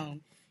on my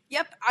own.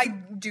 Yep,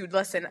 dude,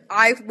 listen,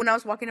 when I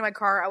was walking to my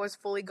car, I was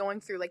fully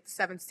going through, like, the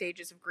 7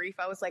 stages of grief.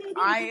 I was like,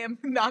 I am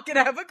not going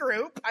to have a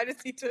group. I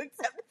just need to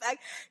accept the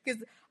fact,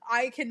 because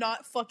I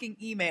cannot fucking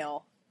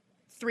email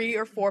 3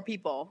 or 4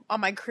 people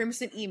on my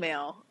Crimson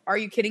email. Are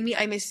you kidding me?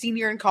 I'm a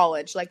senior in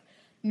college. Like,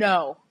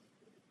 no.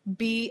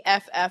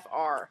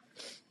 BFFR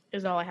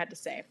is all I had to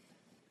say.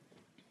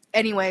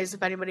 Anyways,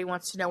 if anybody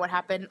wants to know what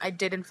happened, I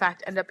did, in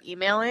fact, end up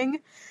emailing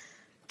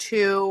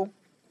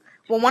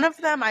one of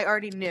them I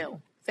already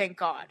knew. Thank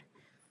God.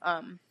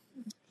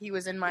 He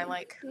was in my,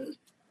 like,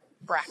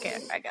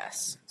 bracket, I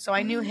guess. So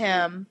I knew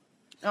him.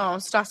 Oh,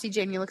 Stassi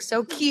Jane, you look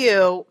so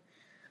cute.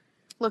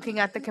 Looking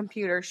at the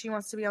computer. She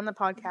wants to be on the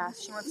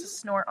podcast. She wants to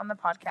snort on the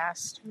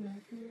podcast.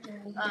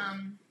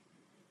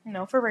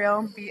 No, for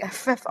real.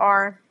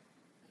 BFFR.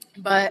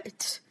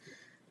 But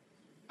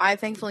I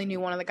thankfully knew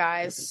one of the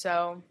guys,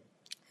 so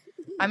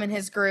I'm in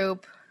his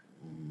group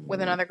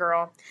with another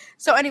girl.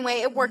 So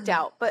anyway, it worked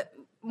out. But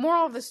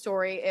moral of the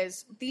story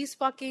is these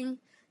fucking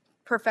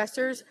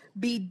professors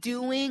be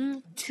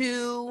doing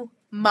too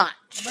much.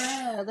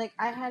 Bruh, like,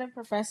 I had a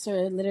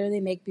professor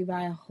literally make me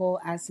buy a whole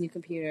ass new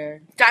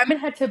computer. Diamond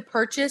had to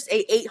purchase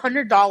a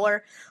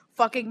 $800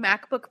 fucking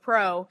MacBook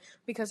Pro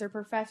because her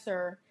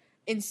professor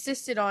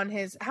insisted on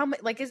it's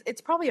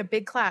probably a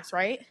big class,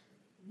 right?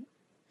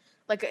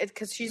 Like,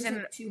 because she's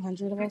in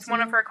 200 of us. It's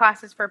one of her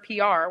classes for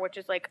PR, which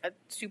is, like, a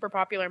super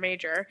popular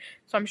major.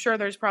 So I'm sure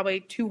there's probably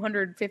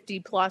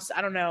 250 plus,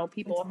 I don't know,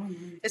 people.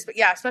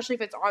 Yeah, especially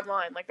if it's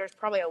online. Like, there's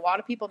probably a lot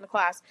of people in the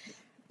class.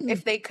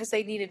 Because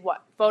they needed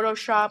what?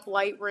 Photoshop,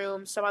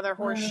 Lightroom, some other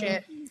horse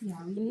shit.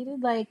 Yeah, we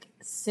needed, like,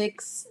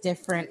 6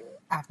 different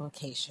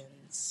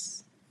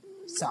applications,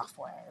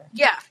 software.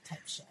 Yeah. Type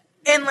shit.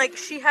 And, like,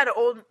 she had an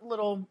old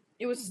little...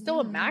 It was still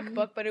a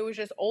MacBook, but it was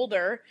just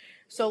older.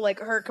 So, like,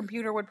 her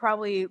computer would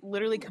probably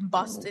literally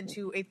combust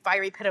into a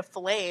fiery pit of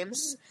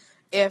flames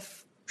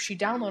if she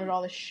downloaded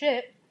all this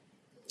shit.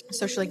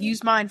 So she like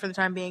used mine for the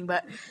time being,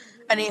 but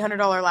an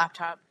 $800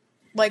 laptop.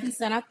 Like, He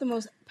sent out the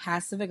most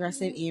passive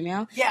aggressive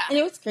email. yeah. And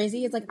what's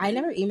crazy is like I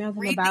never emailed him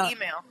Read about the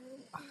email.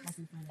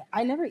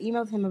 I never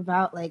emailed him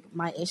about like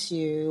my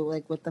issue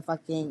like with the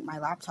fucking my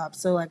laptop.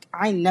 So like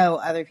I know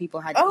other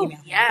people had emailed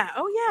him.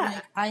 Oh yeah.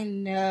 Like, I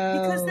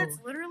know. Because that's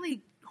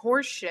literally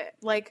horse shit.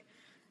 Like,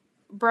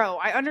 bro,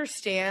 I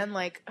understand.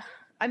 Like,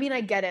 I mean,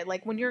 I get it.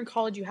 Like, when you're in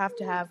college, you have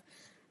to have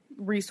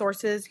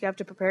resources. You have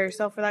to prepare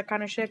yourself for that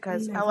kind of shit.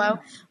 Because, hello.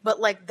 But,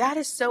 like, that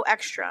is so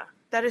extra.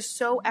 That is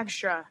so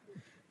extra.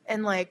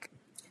 And, like,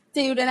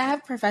 dude, and I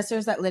have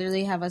professors that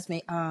literally have us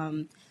make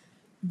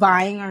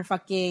buying our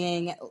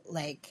fucking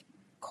like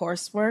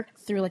coursework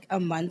through like a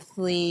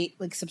monthly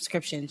like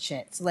subscription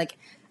shit. So like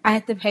I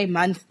have to pay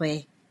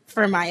monthly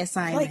for my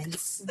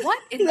assignments. Like, what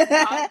in the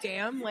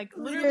goddamn? Like,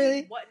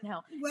 literally, what in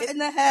hell? What in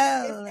the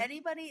hell? If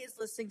anybody is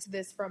listening to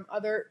this from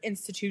other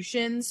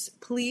institutions,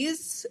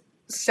 please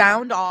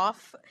sound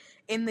off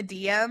in the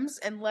DMs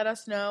and let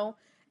us know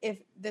if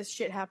this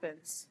shit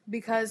happens.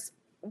 Because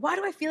why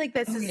do I feel like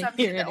this is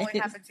something that only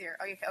happens here?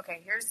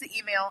 Okay, here's the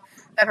email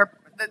that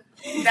the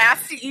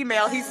nasty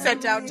email he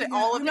sent out to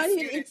all of his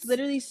students. It's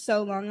literally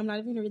so long. I'm not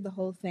even gonna read the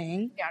whole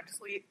thing. Yeah,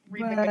 just read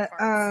the good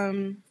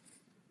parts.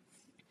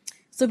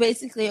 So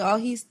basically,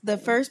 the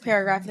first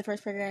paragraph,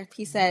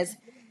 he says,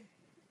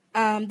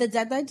 the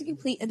deadline to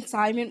complete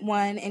assignment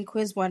 1 and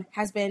quiz 1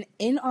 has been,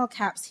 in all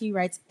caps, he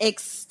writes,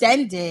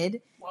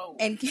 extended. Whoa.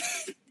 And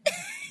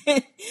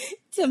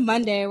to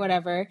Monday or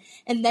whatever.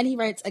 And then he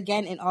writes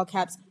again in all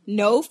caps,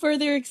 no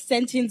further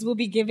extensions will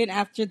be given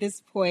after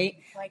this point.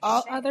 Like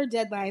all other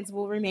deadlines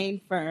will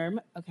remain firm.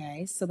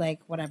 Okay, so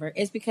like whatever.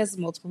 It's because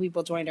multiple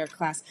people joined our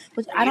class.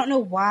 Which I don't know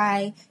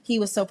why he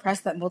was so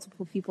pressed that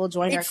multiple people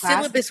joined our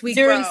class syllabus week,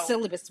 during bro.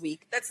 Syllabus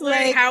week. That's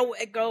literally like, how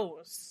it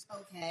goes.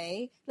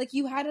 Okay. Like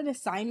you had an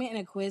assignment and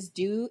a quiz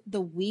due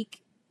the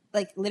week,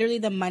 like literally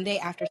the Monday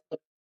after.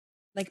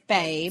 Like,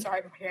 babe.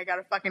 Sorry, I got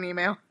a fucking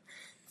email.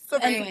 So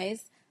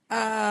anyways,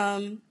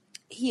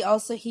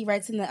 he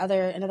writes in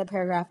another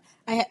paragraph,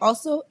 I had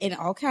also, in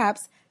all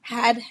caps,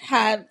 had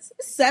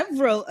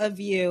several of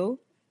you.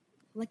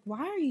 Like,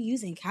 why are you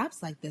using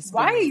caps like this?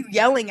 Why are you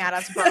yelling at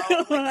us, bro? Like,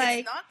 it's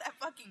not that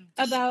fucking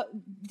deep. About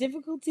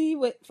difficulty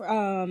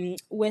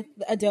with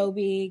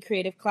Adobe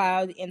Creative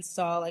Cloud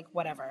install, like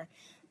whatever.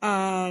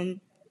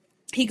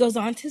 He goes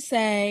on to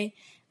say,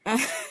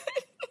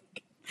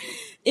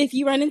 if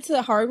you run into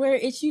hardware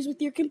issues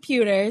with your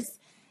computers,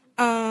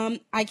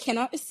 I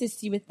cannot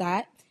assist you with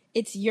that.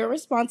 It's your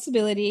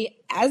responsibility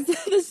as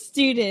the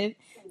student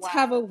to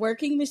have a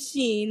working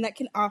machine that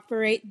can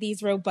operate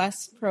these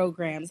robust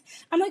programs.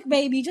 I'm like,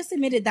 babe, you just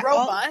admitted that.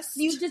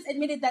 You just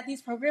admitted that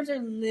these programs are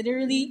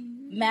literally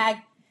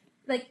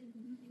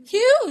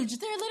huge.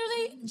 They're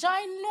literally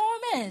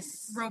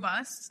ginormous.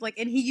 Robust. Like,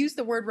 and he used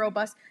the word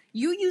robust.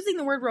 You using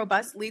the word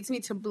robust leads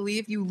me to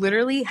believe you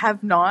literally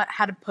have not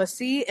had a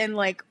pussy in,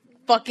 like,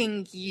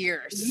 fucking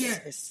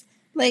years.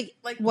 Like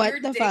what your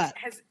the dick fuck?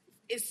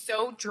 Is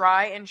so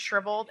dry and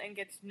shriveled and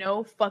gets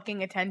no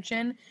fucking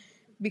attention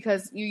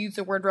because you use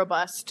the word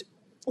robust.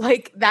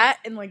 Like that,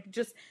 and like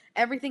just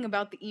everything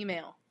about the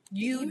email.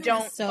 You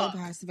don't so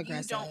passive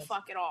aggressive. You don't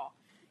fuck at all.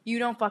 You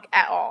don't fuck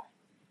at all.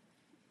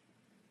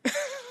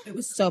 It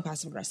was so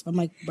passive aggressive. I'm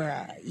like,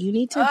 bruh, you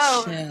need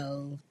to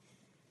chill.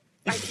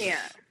 I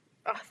can't.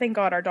 Oh, thank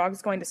God our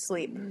dog's going to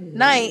sleep.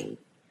 Night.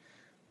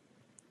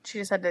 She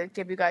just had to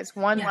give you guys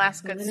one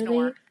last good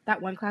snore.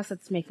 That one class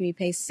that's making me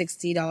pay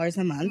 $60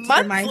 a month.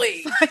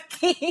 Monthly.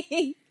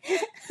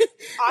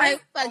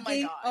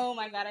 Oh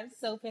my God, I'm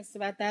so pissed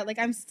about that. Like,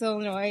 I'm so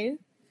annoyed.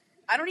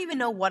 I don't even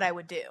know what I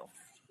would do.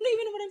 I don't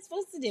even know what I'm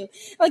supposed to do.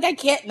 Like, I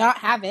can't not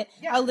have it.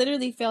 Yeah. I'll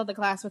literally fail the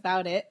class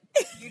without it.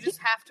 You just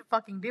have to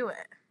fucking do it.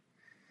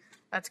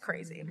 That's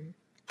crazy.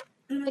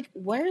 I'm like,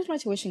 where's my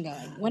tuition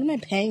going? What am I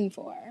paying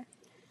for?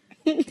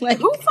 Like,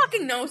 who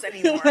fucking knows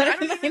anymore? What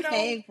am I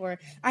paying for?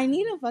 I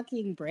need a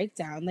fucking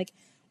breakdown. Like,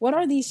 what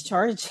are these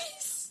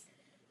charges?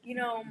 You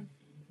know,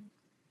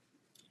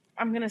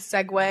 I'm going to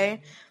segue.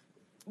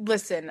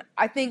 Listen,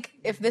 I think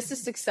if this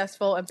is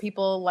successful and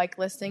people like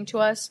listening to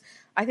us,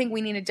 I think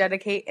we need to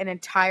dedicate an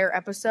entire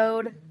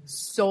episode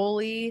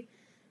solely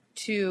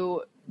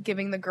to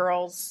giving the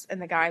girls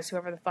and the guys,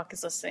 whoever the fuck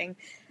is listening,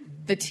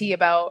 the tea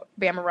about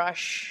Bama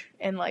Rush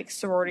and like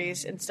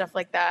sororities and stuff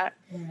like that.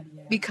 Yes.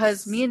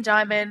 Because me and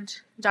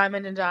Diamond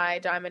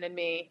and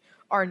me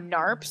are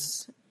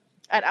NARPs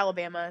at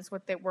Alabama is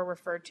what they were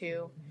referred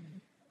to.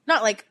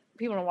 Not like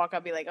people don't walk up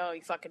and be like, oh,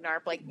 you fucking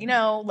NARP. Like, you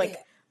know, like,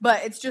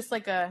 but it's just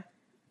like a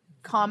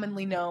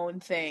commonly known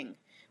thing.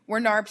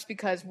 We're NARPs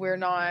because we're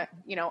not,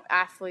 you know,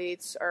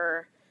 athletes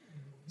or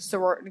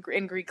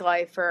in Greek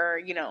life or,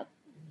 you know,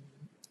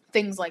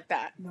 things like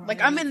that. No,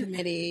 like I'm in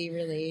committee,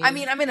 really. I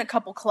mean, I'm in a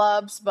couple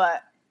clubs,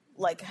 but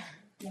like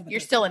you're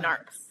still a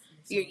NARP.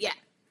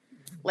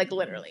 Like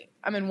literally.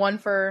 I'm in one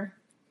for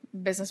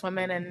business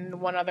women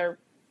and one other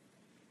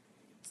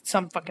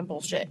some fucking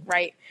bullshit,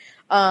 right?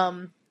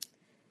 But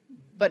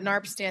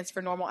NARP stands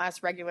for normal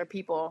ass regular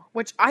people,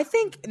 which I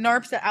think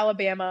NARPs at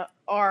Alabama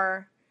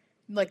are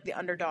like the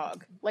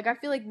underdog. Like I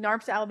feel like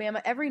NARPs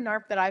Alabama, every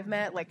NARP that I've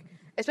met, like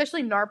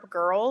especially NARP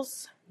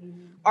girls,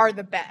 are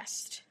the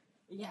best.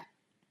 Yeah.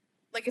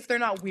 Like if they're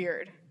not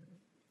weird.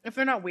 If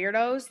they're not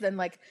weirdos, then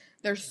like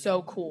they're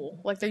so cool.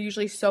 Like they're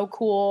usually so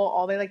cool.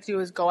 All they like to do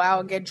is go out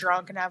and get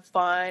drunk and have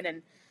fun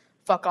and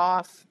fuck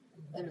off.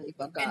 Literally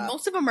fuck And off.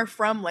 most of them are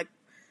from like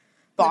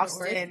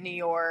Boston, New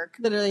York,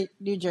 literally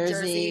New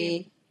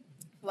Jersey.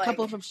 like,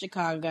 couple from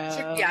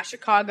Chicago.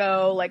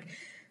 Chicago. Like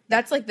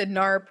that's like the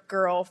NARP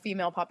girl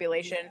female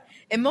population.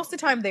 And most of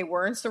the time they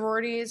were in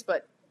sororities,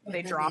 but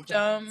they dropped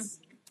them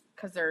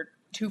because they're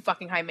too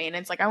fucking high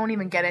maintenance. Like I won't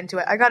even get into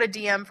it. I got a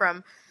DM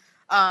from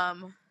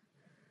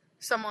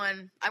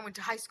someone I went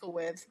to high school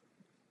with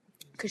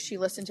because she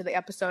listened to the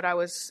episode I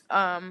was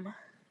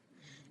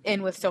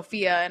in with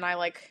Sophia, and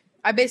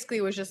I basically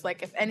was just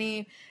like, if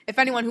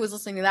anyone who was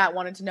listening to that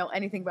wanted to know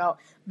anything about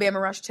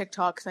Bama Rush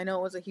TikTok, because I know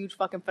it was a huge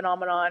fucking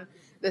phenomenon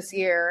this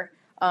year,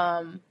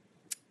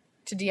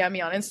 to DM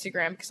me on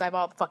Instagram because I have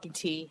all the fucking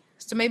tea.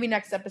 So maybe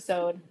next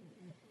episode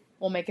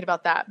we'll make it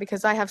about that,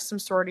 because I have some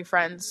sorority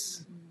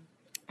friends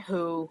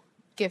who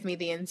give me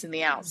the ins and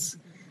the outs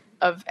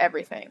of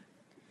everything.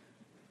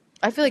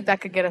 I feel like that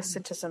could get us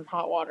into some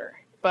hot water,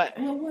 but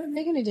well, what are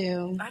they gonna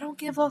do? I don't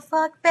give a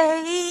fuck,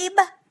 babe.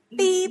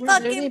 Be We're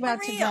fucking literally about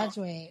for to real.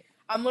 graduate.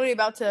 I'm literally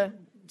about to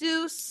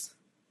deuces.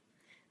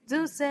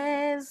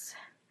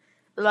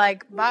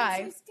 Like,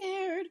 bye. I'm so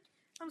scared.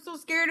 I'm so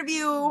scared of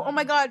you. Oh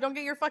my god, don't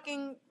get your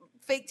fucking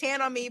fake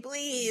tan on me,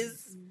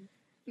 please.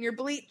 And your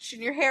bleach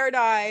and your hair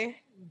dye.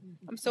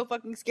 I'm so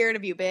fucking scared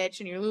of you, bitch.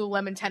 And your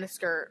Lululemon tennis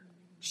skirt.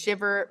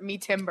 Shiver me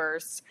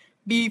timbers.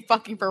 Be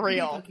fucking for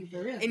real.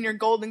 In your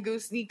golden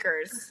goose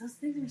sneakers. Those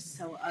things are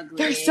so ugly.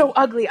 They're so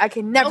ugly. I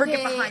can never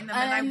get behind them,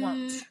 and I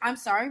won't. I'm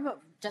sorry, but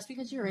just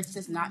because you're rich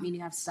does not mean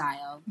you have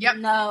style. Yep.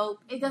 No,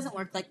 it doesn't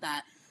work like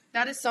that.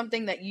 That is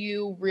something that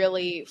you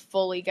really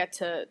fully get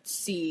to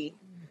see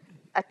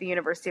at the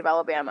University of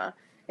Alabama,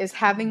 is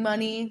having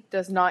money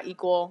does not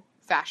equal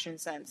fashion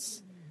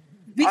sense.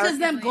 Because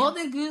them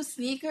golden goose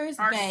sneakers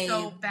are babe,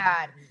 so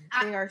bad.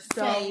 They are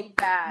so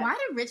bad. Why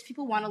do rich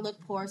people want to look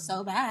poor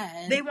so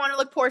bad? They want to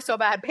look poor so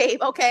bad,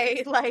 babe.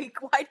 Okay, like,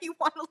 why do you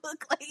want to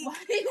look like? Why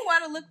do you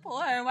want to look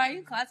poor? Why are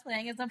you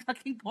cosplaying as a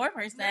fucking poor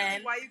person?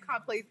 Why are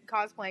you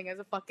cosplaying as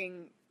a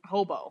fucking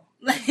hobo?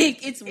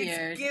 Like, it's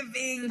weird. It's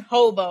giving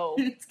hobo.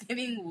 It's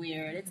giving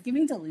weird. It's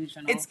giving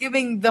delusional. It's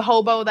giving the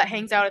hobo that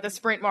hangs out at the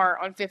Sprint Mart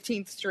on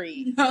 15th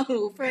Street. No,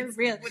 for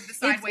real. With the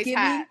sideways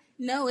hat.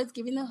 No, it's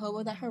giving the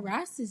hobo that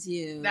harasses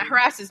you. That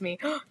harasses me.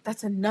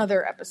 That's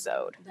another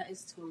episode. That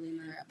is totally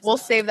another episode. We'll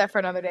save that for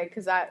another day,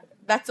 because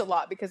that's a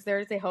lot. Because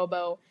there's a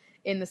hobo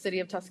in the city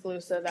of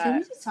Tuscaloosa that Can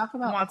we just talk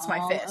about wants all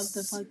my fists.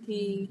 of the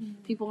fucking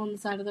people on the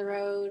side of the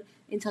road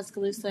in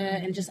Tuscaloosa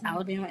and just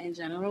Alabama in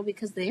general?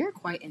 Because they are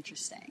quite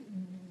interesting.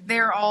 They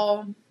are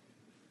all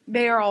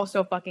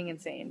so fucking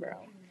insane,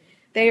 bro.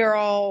 They are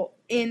all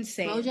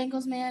insane.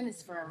 Bojangles Man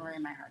is forever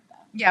in my heart, though.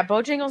 Yeah,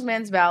 Bojangles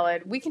Man's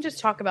valid. We can just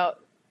talk about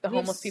the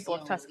homeless people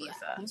of Tuscaloosa.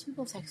 Yeah, homeless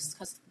people of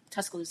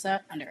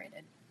Tuscaloosa,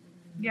 underrated.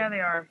 Yeah,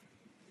 they are.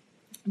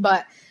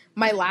 But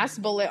my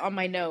last bullet on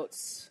my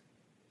notes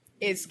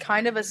is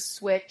kind of a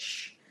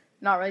switch.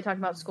 Not really talking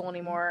about school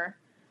anymore.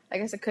 I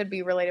guess it could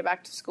be related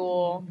back to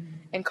school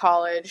and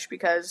college,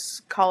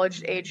 because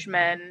college-aged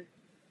men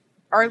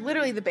are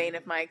literally the bane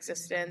of my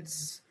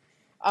existence.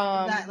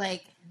 That,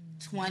 like,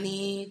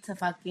 20 to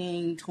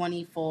fucking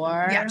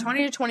 24. Yeah,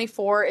 20 to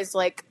 24 is,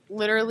 like,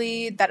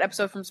 literally that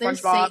episode from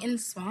SpongeBob. They're Satan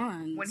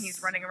spawns. When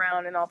he's running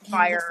around and all And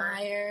fire. the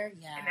fire,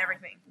 yeah. And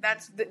everything.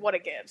 That's what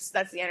it gives.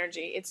 That's the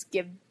energy. It's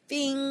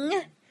giving.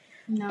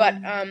 No.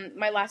 But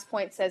my last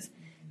point says,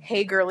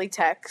 hey, girly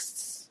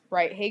texts.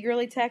 Right? Hey,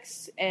 girly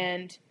texts,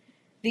 and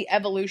the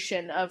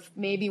evolution of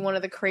maybe one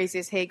of the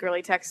craziest hey,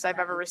 girly texts I've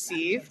ever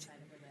received.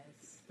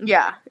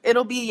 Yeah.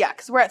 It'll be,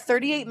 because we're at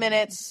 38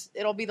 minutes.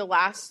 It'll be the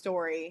last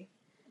story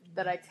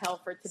that I tell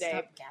for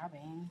today.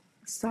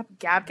 Stop Stop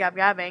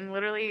gabbing.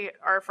 Literally,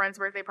 our friend's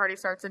birthday party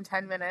starts in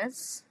 10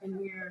 minutes. And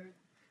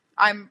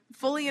I'm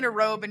fully in a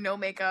robe and no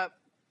makeup.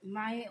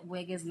 my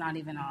wig is not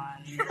even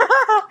on.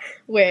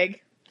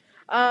 Wig.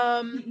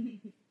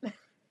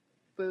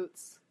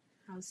 Boots.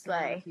 How's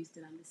Slay.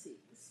 Houston on the seas?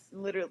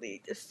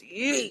 Literally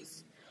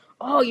deceased.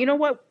 Oh, you know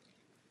what?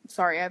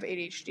 Sorry, I have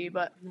ADHD,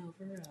 but No,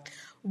 for real.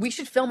 we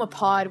should film a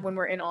pod when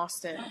we're in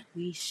Austin.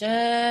 We should.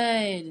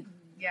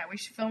 Yeah, we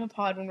should film a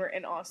pod when we're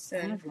in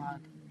Austin. Vlog.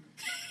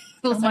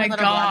 Oh my Vlog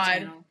god.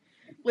 channel.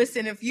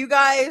 Listen, if you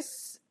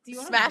guys Do you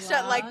wanna smash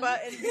that vlog? like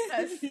button,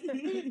 because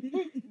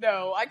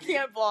no, I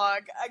can't vlog.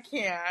 I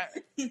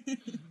can't.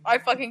 I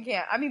fucking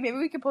can't. I mean, maybe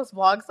we could post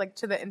vlogs like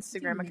to the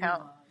Instagram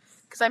account.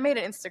 Because I made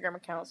an Instagram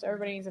account, so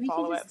everybody needs to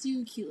follow We it. can just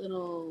do cute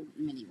little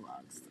mini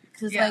vlogs.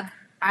 Because, Yeah. like,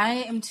 I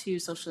am too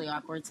socially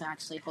awkward to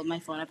actually hold my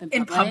phone up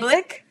In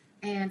public?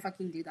 and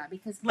fucking do that.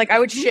 Because, Like, I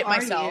would who shit are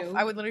myself. you?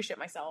 I would literally shit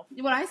myself.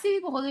 When I see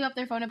people holding up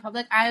their phone in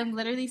public, I'm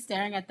literally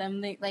staring at them,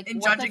 like, And what the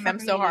judging fuck them are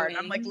so you hard. doing?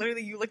 I'm like,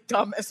 literally, you look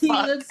dumb as You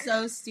fuck. look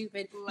so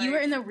stupid. Like- You are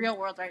in the real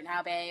world right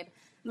now, babe.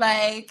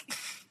 Like,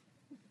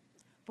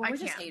 But we're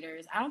just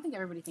haters. I don't think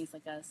everybody thinks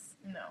like us.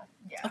 No.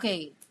 Yeah.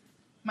 Okay.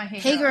 My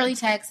Hey girly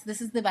text.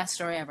 This is the best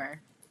story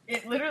ever.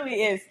 It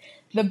literally is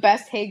the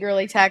best hey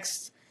girly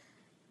text.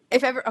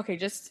 If ever, okay,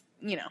 just,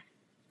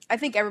 I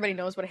think everybody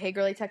knows what a hey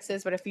girly text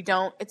is, but if you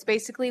don't, it's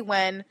basically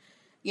when,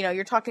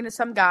 you're talking to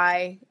some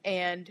guy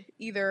and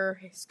either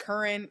his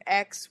current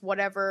ex,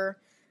 whatever,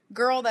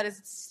 girl that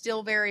is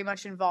still very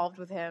much involved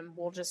with him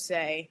will just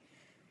say,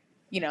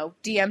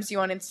 DMs you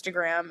on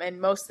Instagram,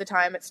 and most of the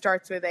time it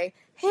starts with a,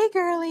 hey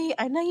girly,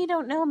 I know you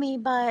don't know me,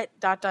 but ...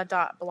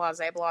 blase,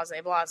 blase, blase.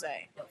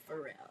 No,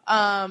 for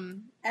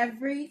real.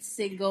 Every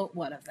single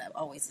one of them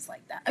always is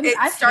like that. I mean,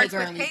 I've starts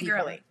with hey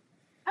girly.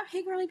 I've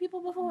hey girly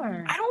people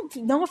before. I don't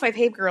know if I've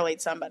hey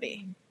girlied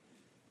somebody.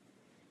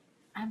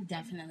 I've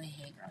definitely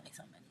hey girlied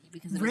somebody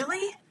because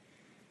really?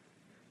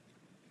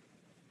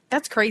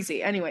 That's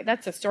crazy. Anyway,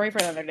 that's a story for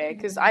another day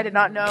because I did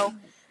not know.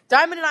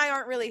 Diamond and I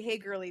aren't really hey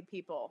girly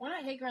people. We're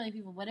not hey girly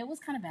people, but it was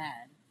kind of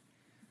bad.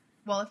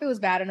 Well, if it was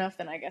bad enough,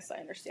 then I guess I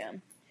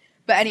understand.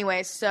 But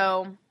anyway,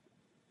 so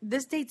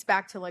this dates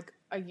back to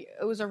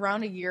it was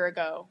around a year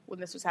ago when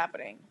this was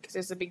happening because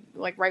it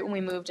was right when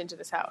we moved into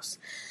this house.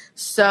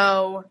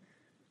 So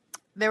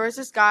there was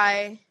this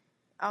guy.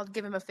 I'll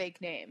give him a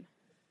fake name.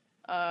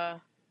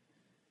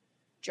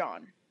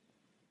 John.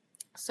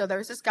 So there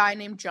was this guy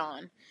named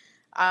John.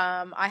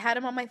 I had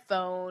him on my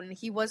phone.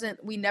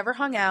 We never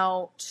hung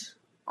out,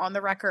 on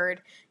the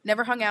record.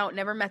 Never hung out,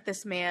 never met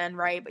this man,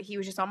 right? But he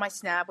was just on my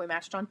Snap. We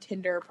matched on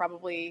Tinder,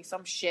 probably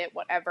some shit,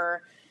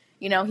 whatever.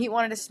 He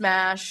wanted to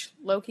smash.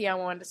 Low-key, I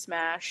wanted to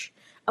smash.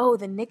 Oh,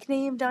 the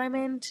nickname,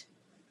 Diamond?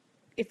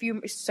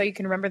 So you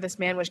can remember this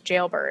man was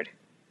Jailbird.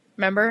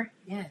 Remember?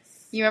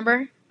 Yes. You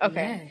remember?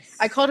 Okay. Yes.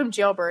 I called him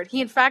Jailbird.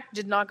 He, in fact,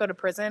 did not go to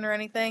prison or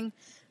anything,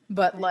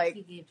 but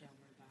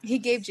he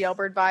gave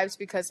Jailbird vibes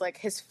because,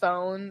 his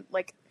phone,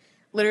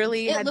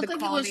 literally it had the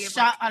quality of, it was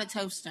shot on a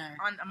toaster.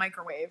 On a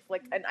microwave,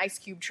 an ice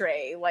cube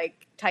tray,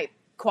 type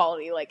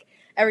quality,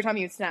 every time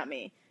he would snap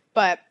me.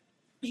 But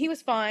he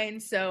was fine,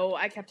 so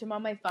I kept him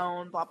on my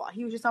phone, blah, blah.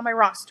 He was just on my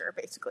roster,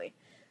 basically.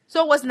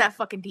 So it wasn't that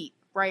fucking deep,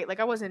 right?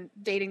 I wasn't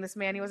dating this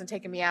man. He wasn't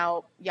taking me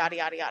out, yada,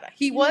 yada, yada.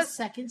 He was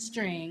second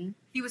string.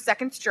 He was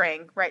second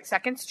string, right?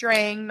 Second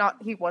string.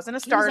 He wasn't a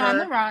starter. He was on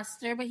the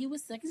roster, but he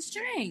was second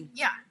string.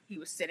 Yeah. He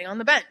was sitting on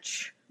the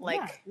bench.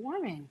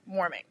 Warming.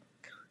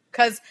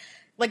 Because,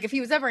 if he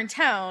was ever in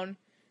town,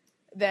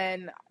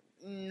 then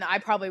I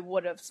probably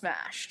would have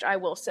smashed, I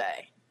will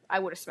say. I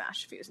would have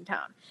smashed if he was in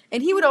town.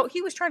 And he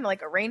was trying to,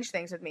 arrange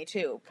things with me,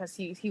 too, because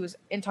he was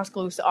in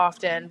Tuscaloosa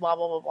often, blah,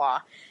 blah,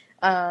 blah,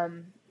 blah.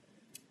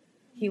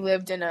 He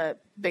lived in a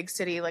big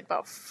city,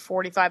 about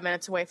 45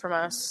 minutes away from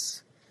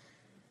us.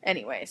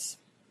 Anyways.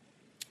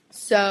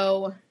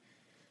 So,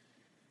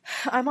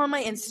 I'm on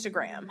my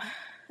Instagram,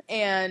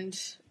 and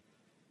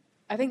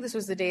I think this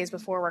was the days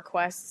before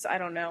requests, I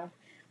don't know,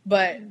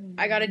 but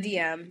I got a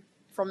DM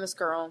from this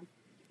girl.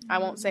 I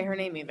won't say her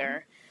name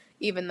either,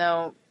 even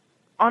though,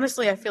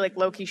 honestly, I feel like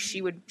low-key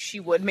she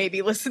would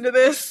maybe listen to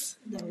this.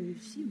 No,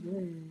 she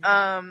would.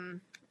 I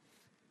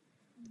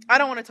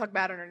don't want to talk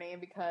bad on her name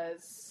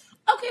because...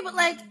 Okay,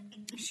 but,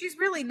 she's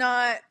really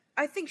not...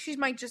 I think she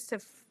might just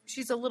have...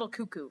 She's a little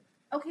cuckoo.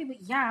 Okay,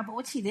 but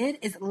what she did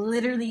is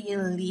literally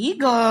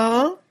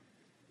illegal.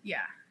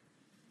 Yeah.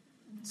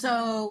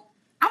 So,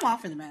 I'm all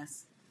for the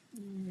mess.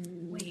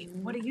 Wait,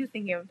 what are you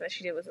thinking of that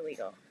she did was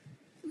illegal?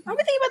 I'm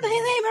thinking about the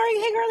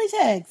hey girly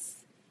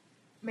text.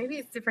 Maybe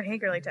it's different hey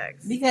girly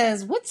text.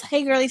 Because what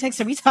hey girly text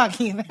are we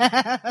talking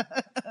about?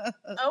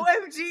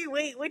 OMG,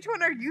 wait, which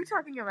one are you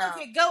talking about?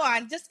 Okay, go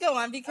on. Just go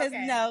on because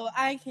no,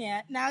 I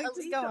can't. Now illegal.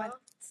 Just go on.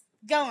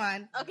 Go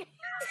on. Okay.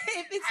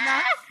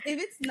 If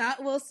it's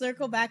not, we'll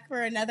circle back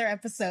for another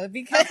episode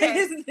because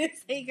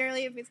this hey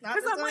girly. If it's not,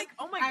 because I'm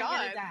oh my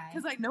god,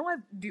 because I know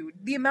dude,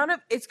 the amount of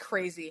it's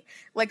crazy.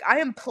 I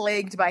am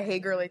plagued by hey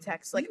girly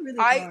texts. Really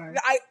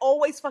I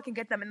always fucking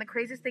get them, and the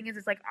craziest thing is,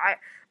 it's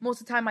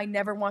most of the time I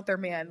never want their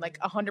man.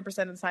 100% of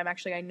the time,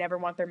 actually, I never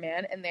want their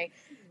man, and they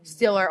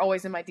still are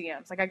always in my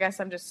DMs. I guess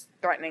I'm just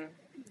threatening.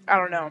 I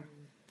don't know,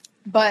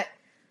 but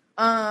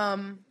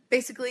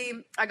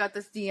basically, I got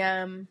this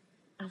DM.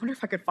 I wonder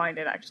if I could find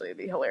it, actually. It'd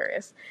be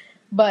hilarious.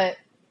 But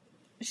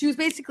she was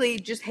basically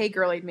just hey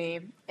girlied me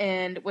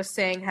and was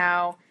saying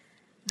how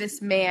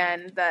this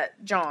man,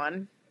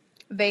 John,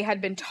 they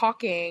had been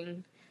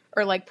talking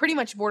or pretty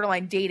much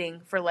borderline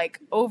dating for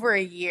over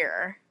a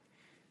year,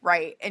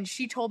 right? And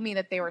she told me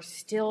that they were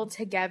still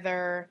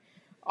together,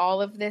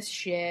 all of this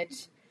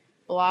shit,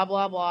 blah,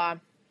 blah, blah.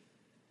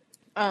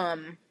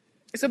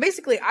 So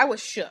basically I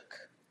was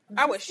shook.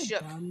 I was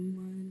shook. Bum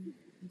one?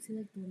 Is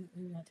it the one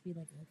that would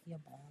have to be a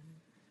bum?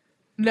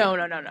 No.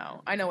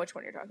 I know which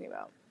one you're talking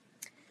about.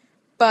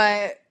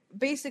 But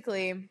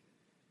basically,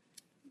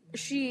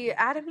 she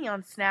added me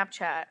on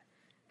Snapchat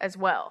as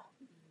well.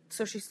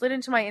 So she slid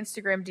into my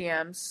Instagram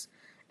DMs,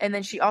 and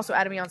then she also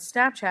added me on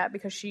Snapchat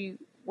because she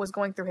was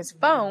going through his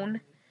phone,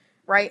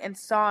 right, and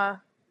saw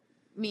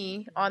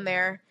me on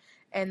there,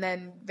 and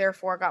then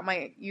therefore got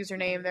my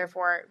username,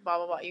 therefore blah,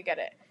 blah, blah, you get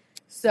it.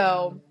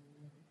 So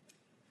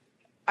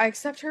I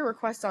accept her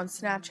request on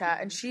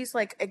Snapchat, and she's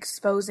like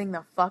exposing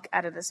the fuck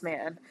out of this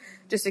man,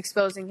 just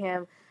exposing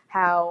him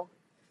how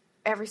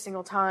every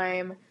single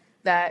time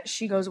that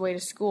she goes away to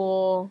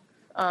school,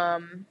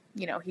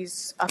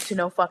 he's up to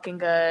no fucking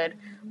good,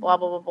 blah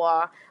blah blah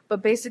blah.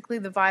 But basically,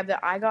 the vibe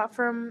that I got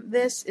from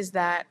this is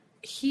that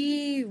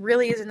he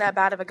really isn't that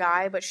bad of a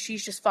guy, but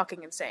she's just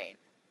fucking insane.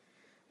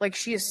 Like,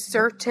 she is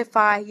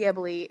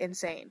certifiably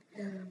insane,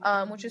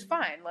 which is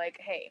fine. Like,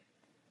 hey,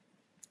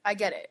 I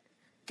get it.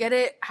 Get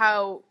it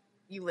how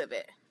you live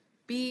it.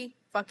 Be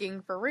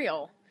fucking for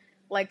real.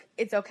 Like,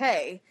 it's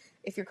okay.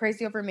 If you're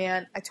crazy over a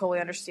man, I totally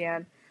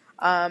understand.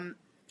 But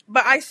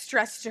I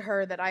stressed to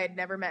her that I had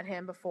never met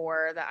him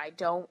before, that I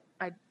don't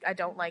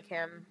like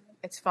him.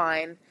 It's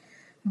fine.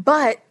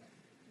 But,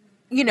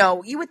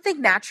 you would think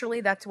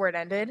naturally that's where it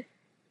ended.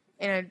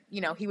 And,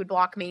 he would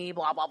block me,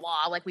 blah, blah,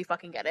 blah, like we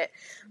fucking get it.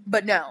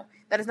 But no,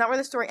 that is not where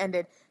the story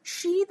ended.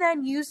 She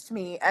then used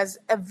me as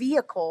a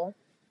vehicle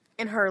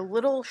in her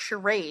little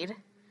charade,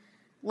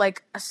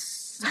 like a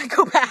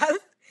psychopath.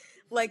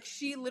 Like,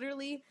 she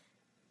literally,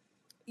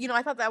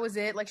 I thought that was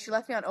it. Like, she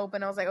left me on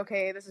open. I was like,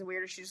 okay, this is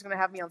weird. Is she just going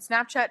to have me on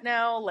Snapchat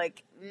now?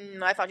 Like,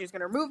 I thought she was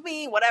going to remove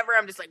me, whatever.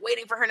 I'm just, like,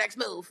 waiting for her next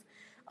move.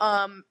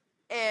 And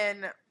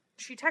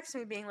she texted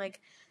me being like,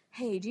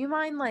 hey, do you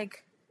mind,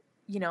 like,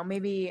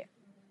 maybe...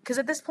 Because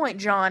at this point,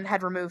 John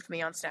had removed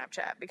me on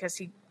Snapchat because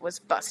he was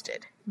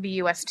busted.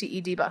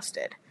 busted,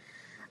 busted.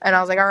 And I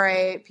was like, all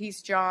right,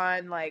 peace,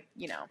 John. Like,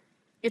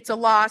 it's a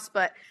loss,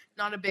 but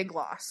not a big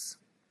loss.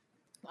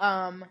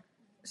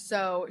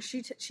 So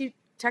she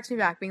texted me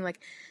back being like,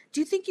 do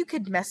you think you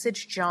could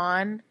message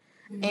John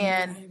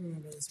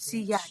and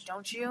see, yeah,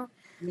 don't you?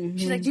 Mm-hmm.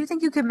 She's like, do you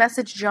think you could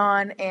message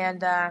John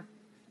and,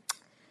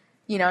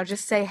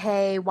 just say,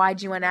 hey,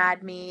 why'd you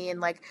unadd me? And,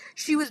 like,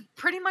 she was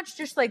pretty much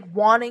just, like,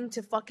 wanting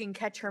to fucking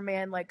catch her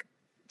man, like,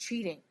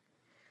 cheating.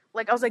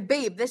 Like, I was like,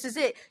 babe, this is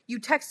it. You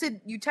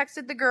texted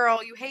the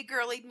girl. You hate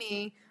girly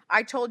me.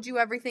 I told you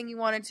everything you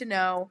wanted to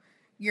know.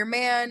 Your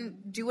man,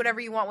 do whatever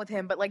you want with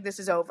him, but, like, this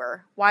is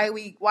over. Why are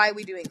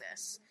we doing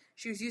this?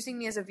 She was using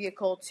me as a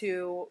vehicle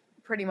to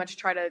pretty much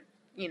try to,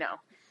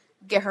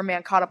 get her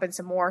man caught up in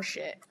some more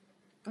shit.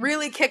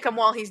 Really kick him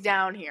while he's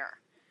down here.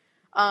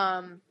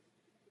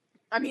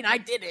 I mean, I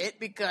did it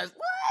because,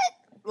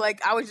 what?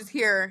 Like, I was just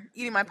here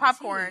eating my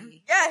popcorn.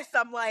 Yes,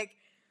 I'm like,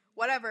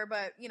 whatever.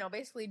 But,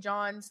 basically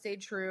John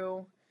stayed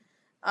true.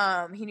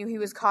 He knew he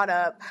was caught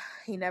up.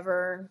 He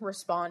never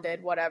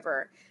responded,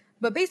 whatever.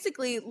 But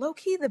basically,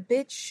 low-key, the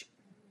bitch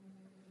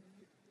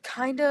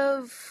kind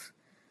of...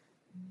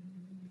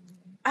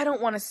 I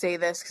don't want to say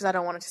this because I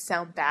don't want it to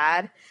sound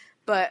bad.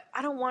 But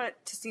I don't want it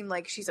to seem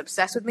like she's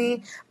obsessed with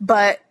me.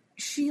 But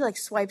she, like,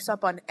 swipes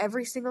up on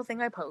every single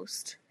thing I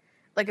post.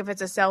 Like, if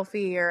it's a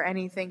selfie or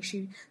anything,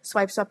 she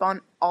swipes up on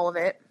all of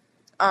it.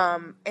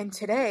 And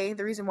today,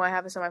 the reason why I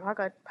have this on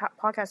my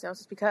podcast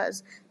notes is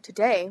because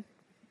today,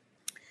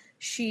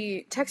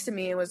 she texted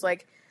me and was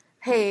like,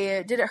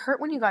 hey, did it hurt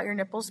when you got your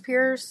nipples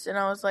pierced? And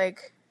I was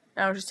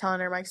just telling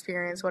her my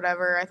experience,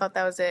 whatever. I thought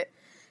that was it.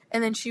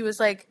 And then she was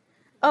like,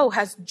 oh,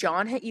 has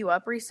John hit you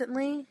up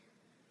recently?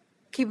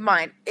 Keep in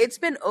mind, it's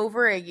been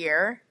over a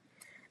year.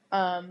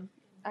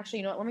 Actually,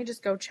 you know what? Let me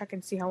just go check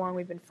and see how long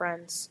we've been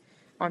friends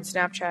on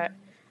Snapchat.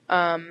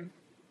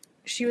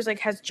 She was like,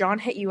 has John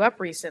hit you up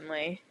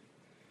recently?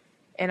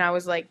 And I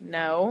was like,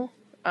 no.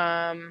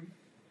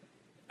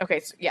 Okay,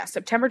 so yeah,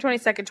 September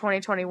 22nd,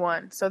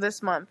 2021. So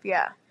this month,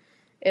 yeah.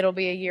 It'll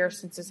be a year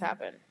since this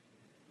happened.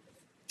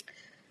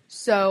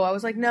 So I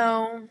was like,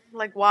 no,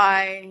 like,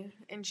 why?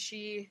 And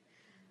she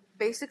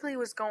basically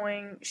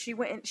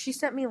she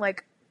sent me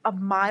like a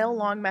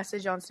mile-long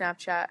message on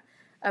Snapchat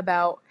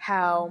about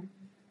how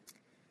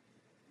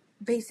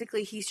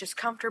basically he's just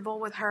comfortable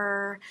with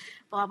her,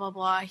 blah, blah,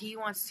 blah. He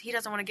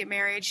doesn't want to get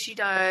married. She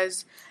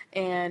does.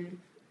 And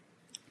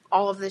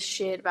all of this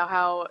shit about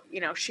how,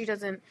 she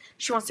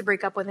wants to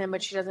break up with him,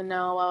 but she doesn't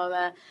know, blah, blah,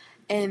 blah.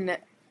 And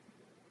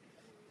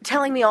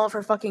telling me all of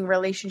her fucking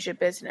relationship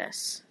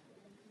business.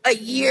 A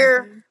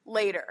year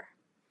later.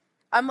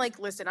 I'm like,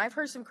 listen, I've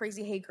heard some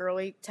crazy hey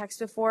girly texts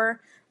before,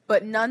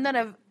 but none that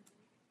have,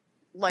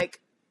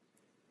 like,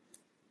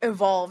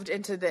 evolved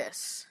into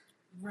this.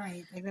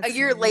 Right. Like, a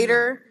year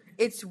later,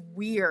 it's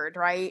weird,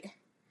 right?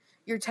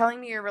 You're telling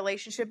me your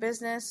relationship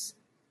business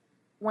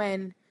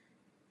when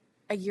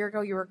a year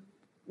ago you were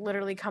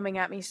literally coming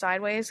at me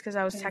sideways because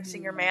I was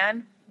texting your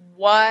man.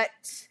 What?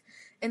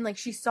 And, like,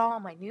 she saw all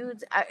my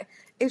nudes.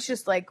 It's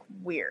just, like,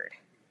 weird.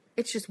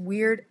 It's just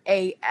weird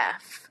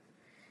AF.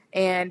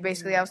 And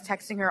basically I was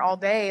texting her all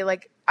day.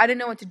 Like, I didn't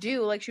know what to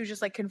do. Like, she was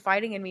just, like,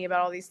 confiding in me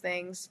about all these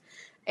things.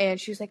 And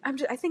she was like,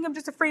 I think I'm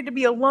just afraid to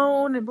be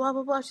alone and blah,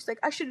 blah, blah. She's like,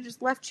 I should have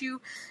just left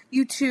you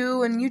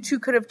two, and you two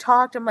could have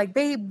talked. I'm like,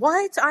 babe,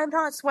 what? I'm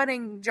not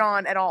sweating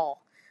John at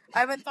all. I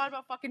haven't thought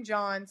about fucking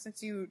John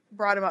since you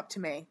brought him up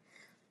to me.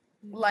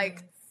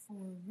 Like, for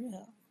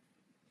real.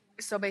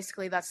 So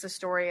basically that's the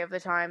story of the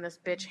time this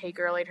bitch hey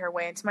girlied her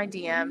way into my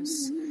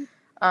DMs.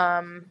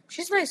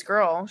 She's a nice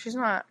girl. She's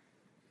not,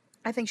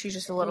 I think she's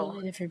just a little...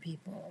 Totally different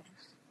people.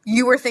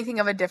 You were thinking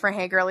of a different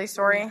hey girly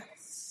story?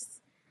 Yes.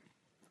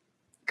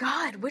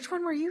 God, which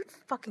one were you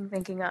fucking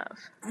thinking of?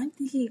 I'm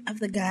thinking of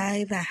the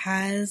guy that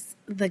has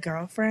the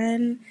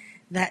girlfriend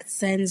that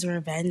sends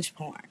revenge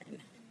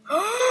porn.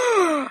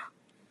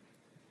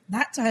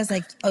 That's why I was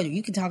like, oh,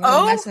 you can talk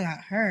all the mess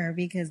about her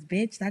because,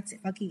 bitch, that's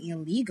fucking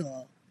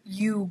illegal.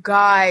 You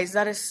guys,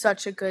 that is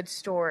such a good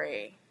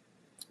story.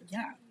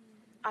 Yeah.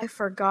 I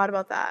forgot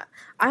about that.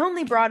 I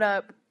only brought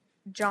up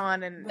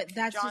John and... But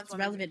that's just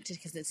relevant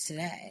because it's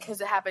today.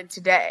 Because it happened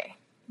today.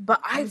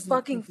 But I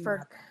fucking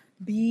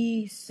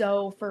be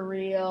so for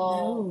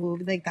real. No,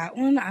 like that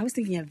one, I was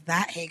thinking of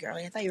that Hey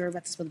Girly. I thought you were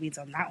about to spill the beans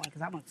on that one because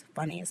that one's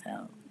funny as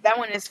hell. That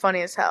one is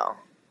funny as hell.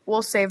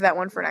 We'll save that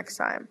one for next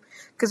time.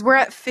 Because we're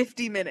at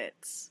 50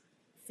 minutes.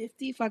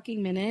 50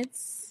 fucking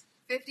minutes?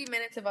 50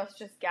 minutes of us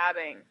just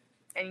gabbing.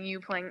 And you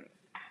playing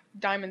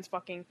Diamond's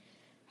fucking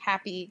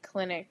Happy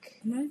Clinic.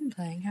 I'm not even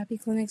playing Happy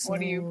Clinic. So... What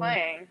are you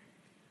playing?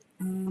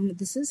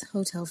 This is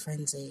Hotel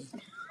Frenzy.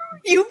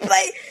 You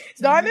play...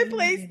 Diamond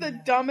plays the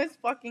dumbest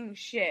fucking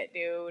shit,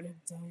 dude.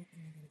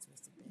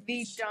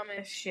 The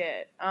dumbest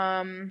shit.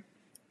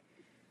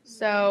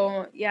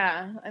 So,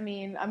 yeah, I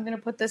mean, I'm going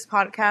to put this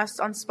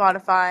podcast on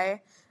Spotify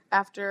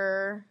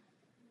after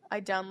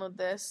I download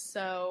this,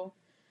 so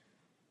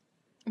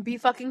be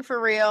fucking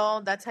for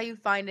real. That's how you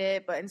find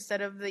it, but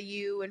instead of the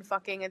U and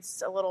fucking,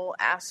 it's a little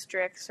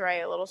asterisk,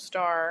 right? A little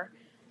star.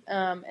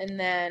 And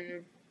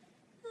then...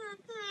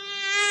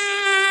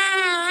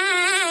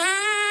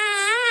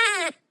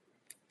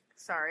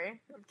 Sorry.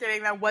 I'm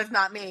kidding. That was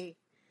not me.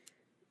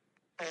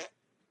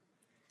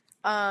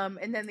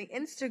 And then the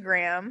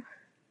Instagram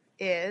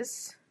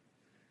is...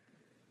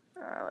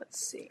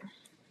 let's see.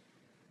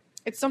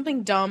 It's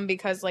something dumb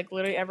because, like,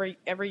 literally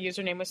every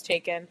username was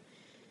taken.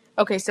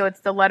 Okay, so it's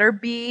the letter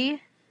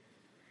B,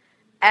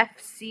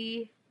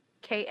 FCKN,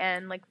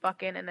 like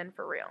fucking, and then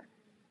for real.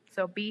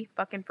 So B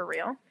fucking for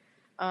real.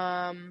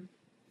 I've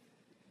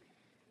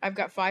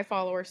got 5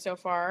 followers so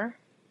far.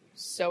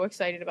 So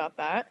excited about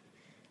that.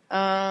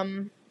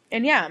 And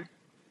yeah,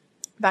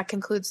 that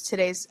concludes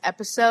today's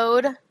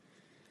episode.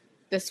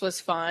 This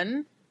was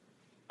fun.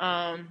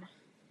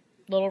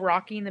 Little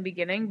rocky in the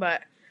beginning,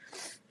 but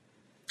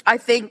I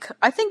think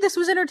this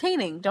was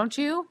entertaining, don't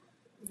you?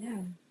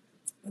 Yeah.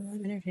 Well,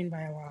 I'm entertained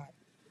by a lot.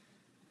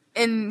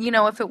 And, you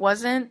know, if it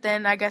wasn't,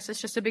 then I guess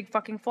it's just a big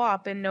fucking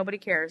flop and nobody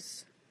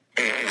cares.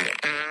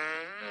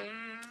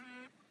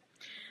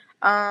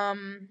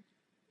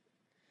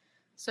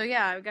 So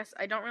yeah, I guess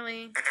I don't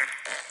really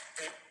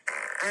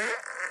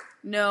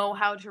know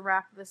how to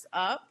wrap this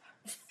up.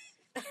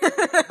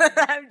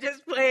 I'm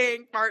just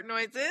playing fart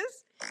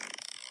noises.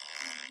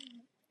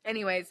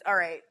 Anyways,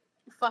 alright.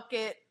 Fuck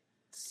it.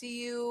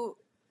 See you,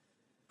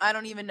 I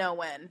don't even know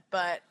when,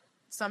 but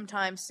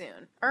sometime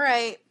soon.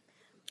 Alright.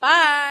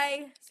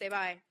 Bye. Say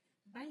bye.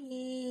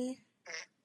 Bye.